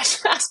definitely the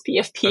Hashmask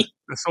PFP.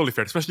 That's totally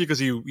fair, especially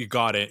because you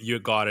got it. You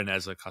got in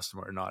as a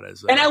customer, not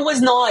as. And I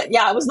was not.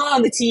 Yeah, I was not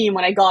on the team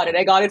when I got it.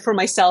 I got it for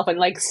myself, and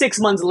like 6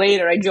 months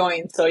later, I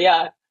joined. So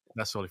yeah,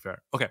 that's totally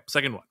fair. Okay,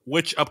 second one.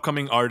 Which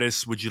upcoming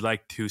artists would you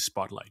like to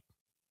spotlight?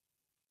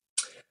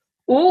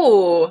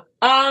 Ooh,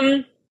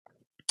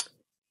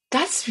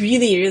 that's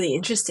really, really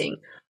interesting.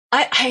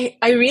 I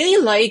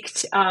really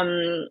liked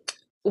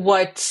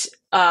what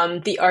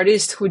the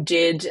artist who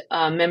did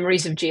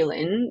Memories of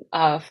Jaylin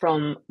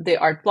from the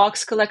Art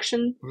Blocks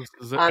collection.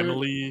 Is it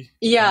Emily?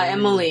 Yeah,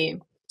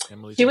 Emily.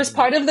 She was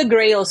part of the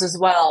Grails as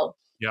well.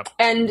 Yep.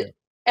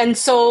 And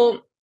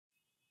so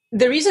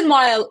the reason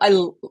why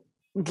I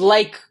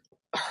like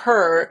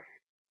her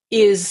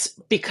is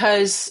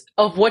because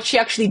of what she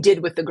actually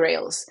did with the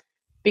Grails.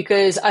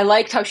 Because I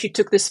liked how she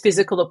took this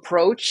physical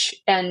approach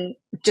and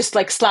just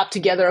like slapped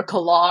together a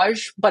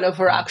collage, but of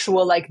her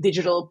actual like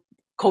digital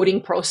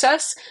coding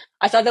process.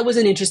 I thought that was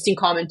an interesting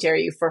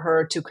commentary for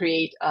her to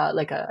create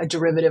like a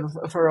derivative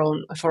of her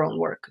own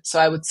work. So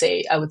I would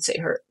say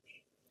her.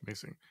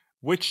 Amazing.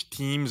 Which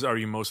teams are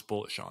you most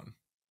bullish on?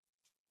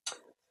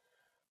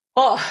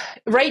 Oh,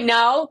 right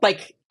now,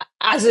 like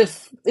as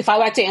if I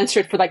were to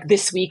answer it for like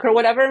this week or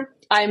whatever,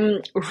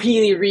 I'm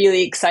really,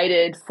 really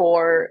excited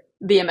for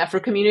the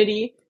MFer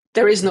community.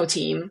 There is no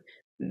team.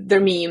 They're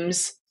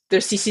memes. They're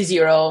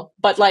CC0.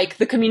 But like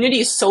the community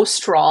is so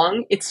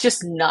strong. It's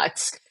just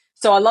nuts.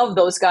 So I love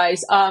those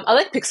guys. I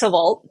like Pixel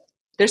Vault.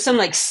 There's some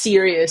like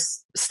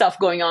serious stuff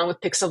going on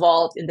with Pixel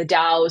Vault in the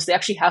DAOs. They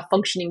actually have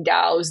functioning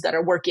DAOs that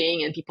are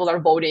working and people are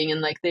voting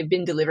and like they've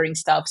been delivering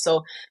stuff.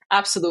 So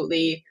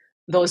absolutely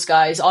those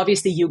guys.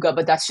 Obviously Yuga,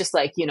 but that's just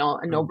like, you know,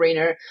 a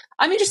no-brainer.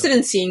 I'm interested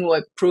in seeing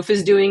what Proof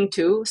is doing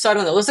too. So I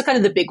don't know. Those are kind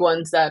of the big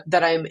ones that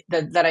I'm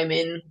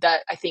in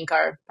that I think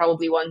are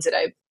probably ones that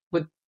I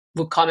would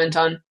comment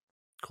on.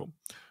 Cool.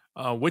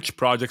 Which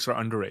projects are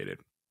underrated?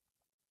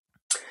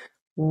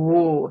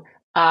 Ooh.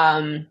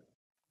 I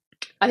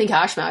think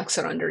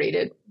Hashmasks are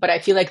underrated, but I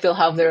feel like they'll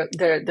have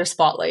their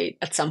spotlight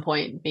at some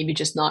point. Maybe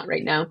just not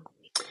right now.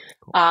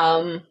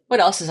 Cool. What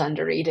else is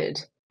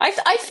underrated? I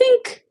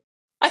think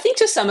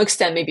to some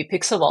extent, maybe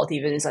Pixel Vault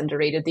even is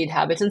underrated. The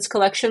Inhabitants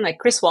collection, like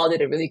Chris Wall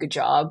did a really good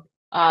job.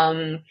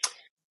 I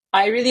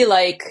really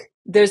like,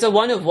 there's a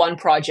one-of-one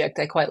project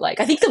I quite like.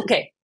 I think,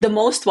 the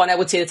most one I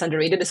would say that's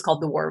underrated is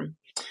called The Worm.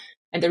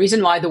 And the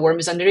reason why The Worm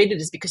is underrated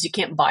is because you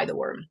can't buy the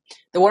worm.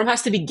 The worm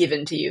has to be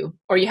given to you,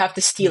 or you have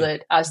to steal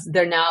it, as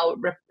they're now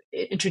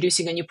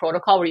introducing a new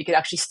protocol where you could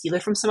actually steal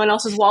it from someone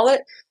else's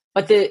wallet.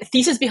 But the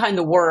thesis behind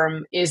the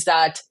worm is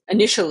that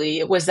initially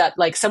it was that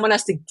like someone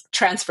has to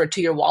transfer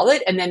to your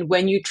wallet, and then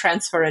when you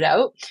transfer it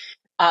out,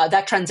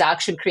 that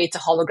transaction creates a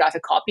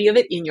holographic copy of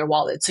it in your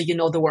wallet, so you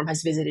know the worm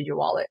has visited your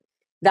wallet.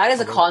 That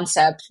is a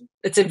concept.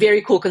 It's a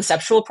very cool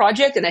conceptual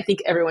project, and I think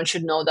everyone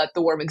should know that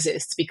the worm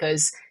exists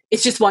because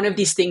it's just one of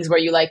these things where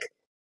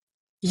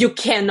you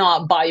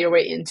cannot buy your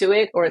way into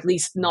it, or at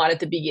least not at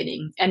the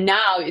beginning. And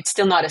now it's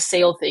still not a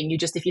sale thing.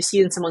 If you see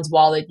it in someone's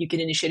wallet, you can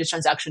initiate a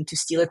transaction to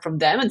steal it from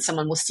them, and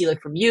someone will steal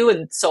it from you,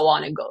 and so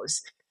on it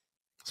goes.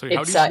 Sorry,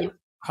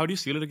 how do you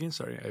steal it again?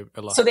 Sorry, I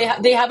lost. So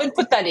they haven't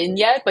put that in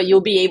yet, but you'll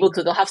be able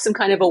to. They'll have some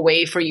kind of a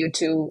way for you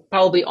to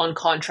probably on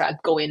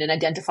contract go in and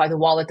identify the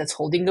wallet that's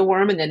holding the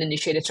worm, and then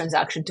initiate a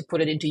transaction to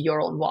put it into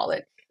your own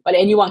wallet. But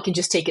anyone can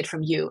just take it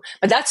from you.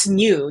 But that's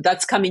new.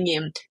 That's coming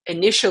in.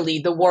 Initially,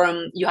 the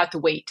worm, you have to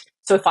wait.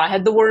 So if I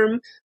had the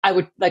worm, I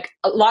would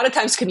a lot of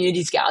times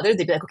communities gather,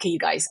 they'd be like, okay, you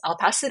guys, I'll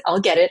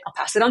get it. I'll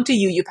pass it on to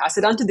you. You pass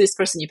it on to this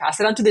person. You pass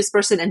it on to this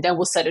person, and then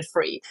we'll set it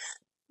free.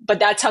 But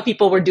that's how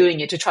people were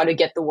doing it to try to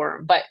get the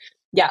worm. But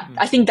yeah,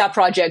 I think that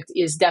project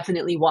is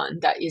definitely one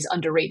that is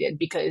underrated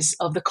because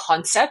of the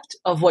concept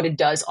of what it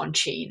does on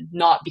chain,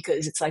 not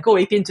because it's like, oh,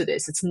 ape into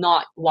this. It's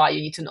not why you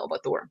need to know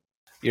about the worm.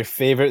 Your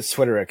favorite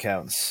Twitter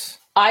accounts?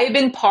 I've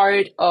been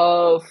part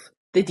of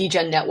the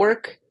DGen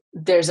network.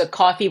 There's a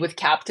Coffee with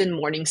Captain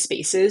morning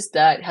spaces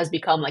that has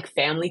become like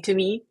family to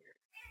me.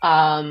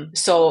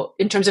 So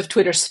in terms of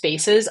Twitter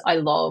spaces, I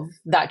love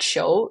that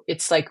show.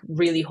 It's like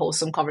really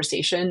wholesome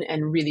conversation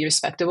and really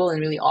respectable and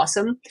really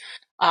awesome.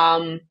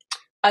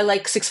 I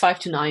like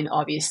 6529,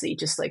 obviously,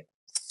 just like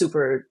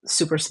super,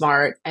 super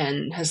smart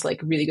and has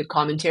like really good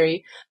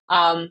commentary.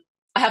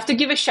 I have to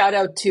give a shout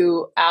out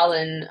to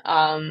Alan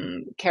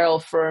Carroll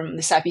from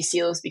the Sappy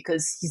Seals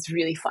because he's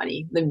really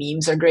funny. The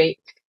memes are great.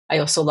 I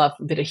also love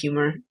a bit of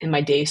humor in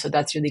my day, so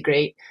that's really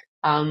great.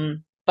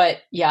 But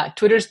yeah,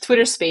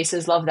 Twitter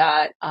Spaces, love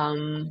that.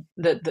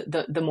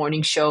 The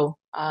morning show.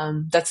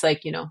 That's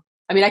like,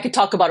 I mean, I could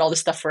talk about all this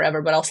stuff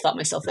forever, but I'll stop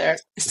myself there.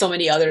 There's so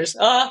many others.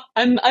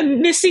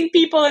 I'm missing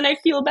people and I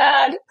feel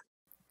bad.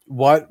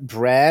 What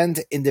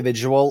brand,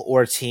 individual,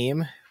 or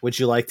team would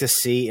you like to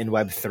see in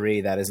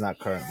Web3 that is not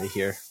currently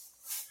here?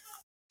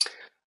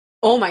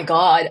 Oh my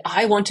God,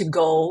 I want to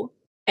go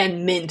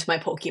and mint my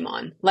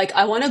Pokemon. Like,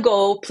 I want to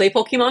go play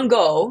Pokemon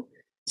Go.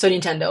 So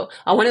Nintendo,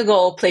 I want to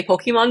go play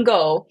Pokemon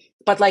Go.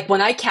 But like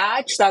when I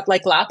catch that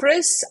like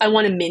Lapras, I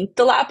want to mint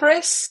the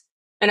Lapras.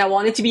 And I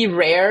want it to be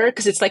rare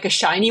because it's like a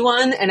shiny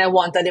one, and I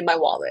want that in my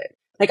wallet.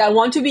 Like I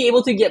want to be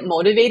able to get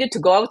motivated to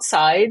go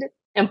outside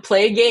and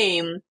play a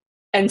game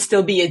and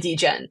still be a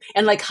DGen.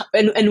 And like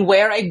and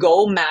where I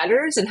go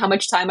matters, and how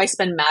much time I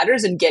spend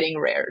matters in getting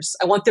rares.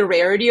 I want the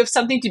rarity of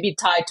something to be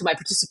tied to my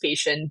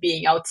participation,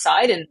 being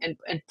outside and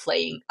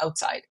playing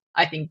outside.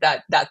 I think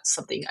that's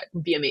something that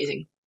would be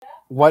amazing.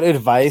 What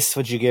advice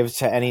would you give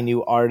to any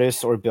new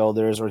artists or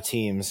builders or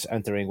teams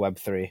entering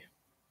Web3?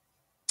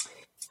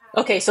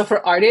 Okay, so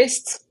for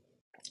artists,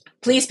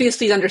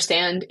 please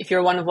understand if you're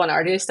a one-of-one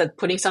artist that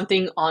putting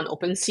something on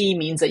OpenSea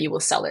means that you will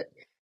sell it.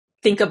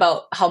 Think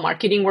about how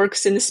marketing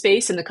works in the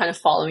space and the kind of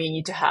following you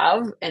need to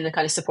have and the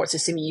kind of support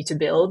system you need to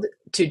build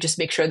to just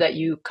make sure that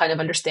you kind of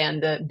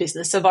understand the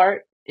business of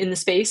art in the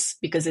space,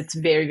 because it's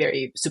very,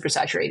 very super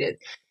saturated.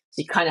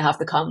 So you kind of have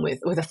to come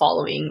with a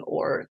following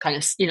or kind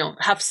of,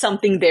 have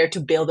something there to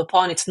build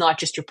upon. It's not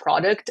just your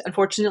product,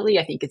 unfortunately.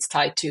 I think it's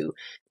tied to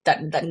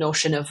that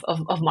notion of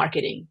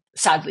marketing,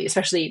 sadly,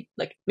 especially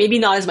like maybe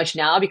not as much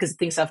now because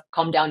things have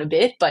calmed down a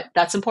bit, but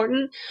that's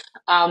important.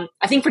 I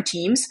think for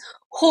teams,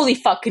 holy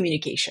fuck,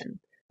 communication.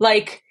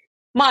 Like,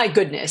 my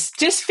goodness,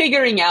 just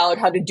figuring out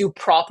how to do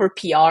proper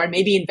PR,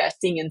 maybe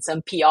investing in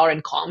some PR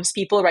and comms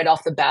people right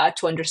off the bat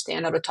to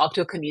understand how to talk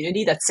to a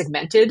community that's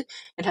segmented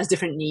and has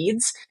different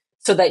needs,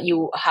 so that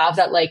you have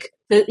that, like,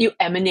 that you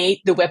emanate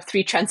the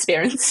Web3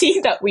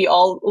 transparency that we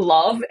all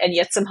love and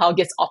yet somehow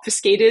gets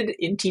obfuscated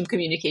in team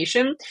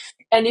communication.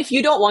 And if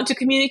you don't want to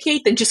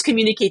communicate, then just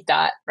communicate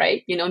that,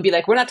 right? And be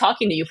like, we're not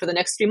talking to you for the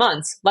next 3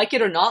 months. Like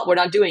it or not, we're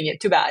not doing it.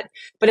 Too bad.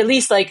 But at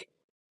least, like,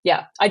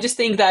 yeah, I just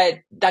think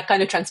that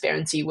kind of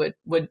transparency would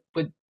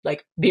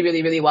like be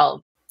really, really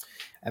well.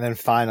 And then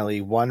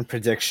finally, one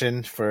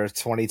prediction for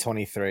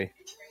 2023.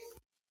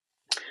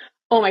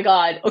 Oh my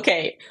God.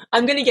 Okay.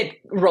 I'm going to get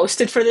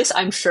roasted for this,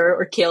 I'm sure,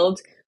 or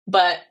killed.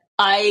 But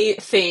I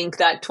think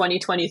that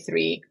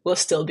 2023 will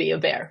still be a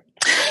bear.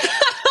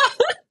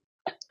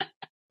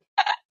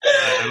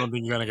 I don't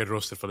think you're going to get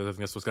roasted for this. I think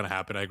that's what's going to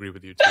happen. I agree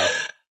with you too.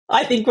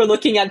 I think we're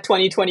looking at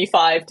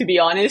 2025, to be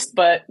honest,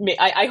 but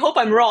I hope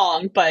I'm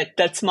wrong, but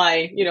that's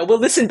my, we'll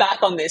listen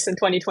back on this in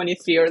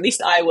 2023, or at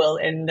least I will,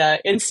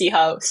 and see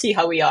how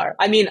we are.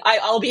 I mean,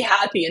 I'll be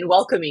happy and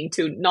welcoming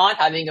to not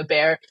having a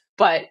bear,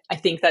 but I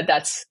think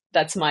that's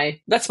my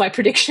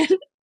prediction.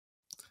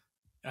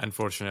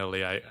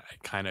 Unfortunately, I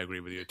kind of agree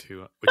with you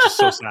too, which is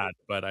so sad,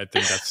 but I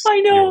think that's... I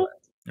know.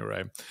 You're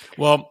right.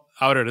 Well,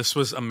 Outer, this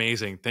was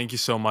amazing. Thank you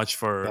so much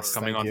for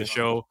coming on the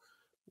show.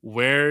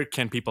 Where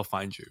can people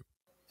find you?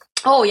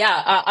 Oh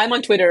yeah, I'm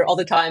on Twitter all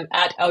the time.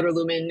 At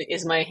OuterLumen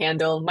is my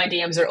handle. My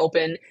DMs are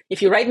open.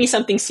 If you write me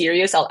something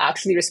serious, I'll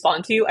actually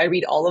respond to you. I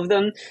read all of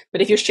them.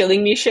 But if you're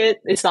shilling me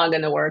shit, it's not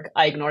gonna work.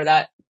 I ignore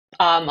that.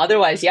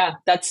 Otherwise, yeah,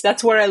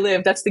 that's where I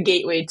live. That's the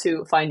gateway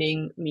to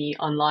finding me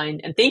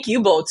online. And thank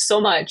you both so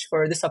much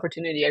for this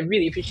opportunity. I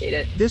really appreciate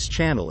it. This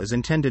channel is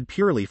intended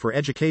purely for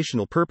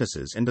educational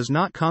purposes and does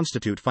not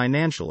constitute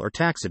financial or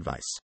tax advice.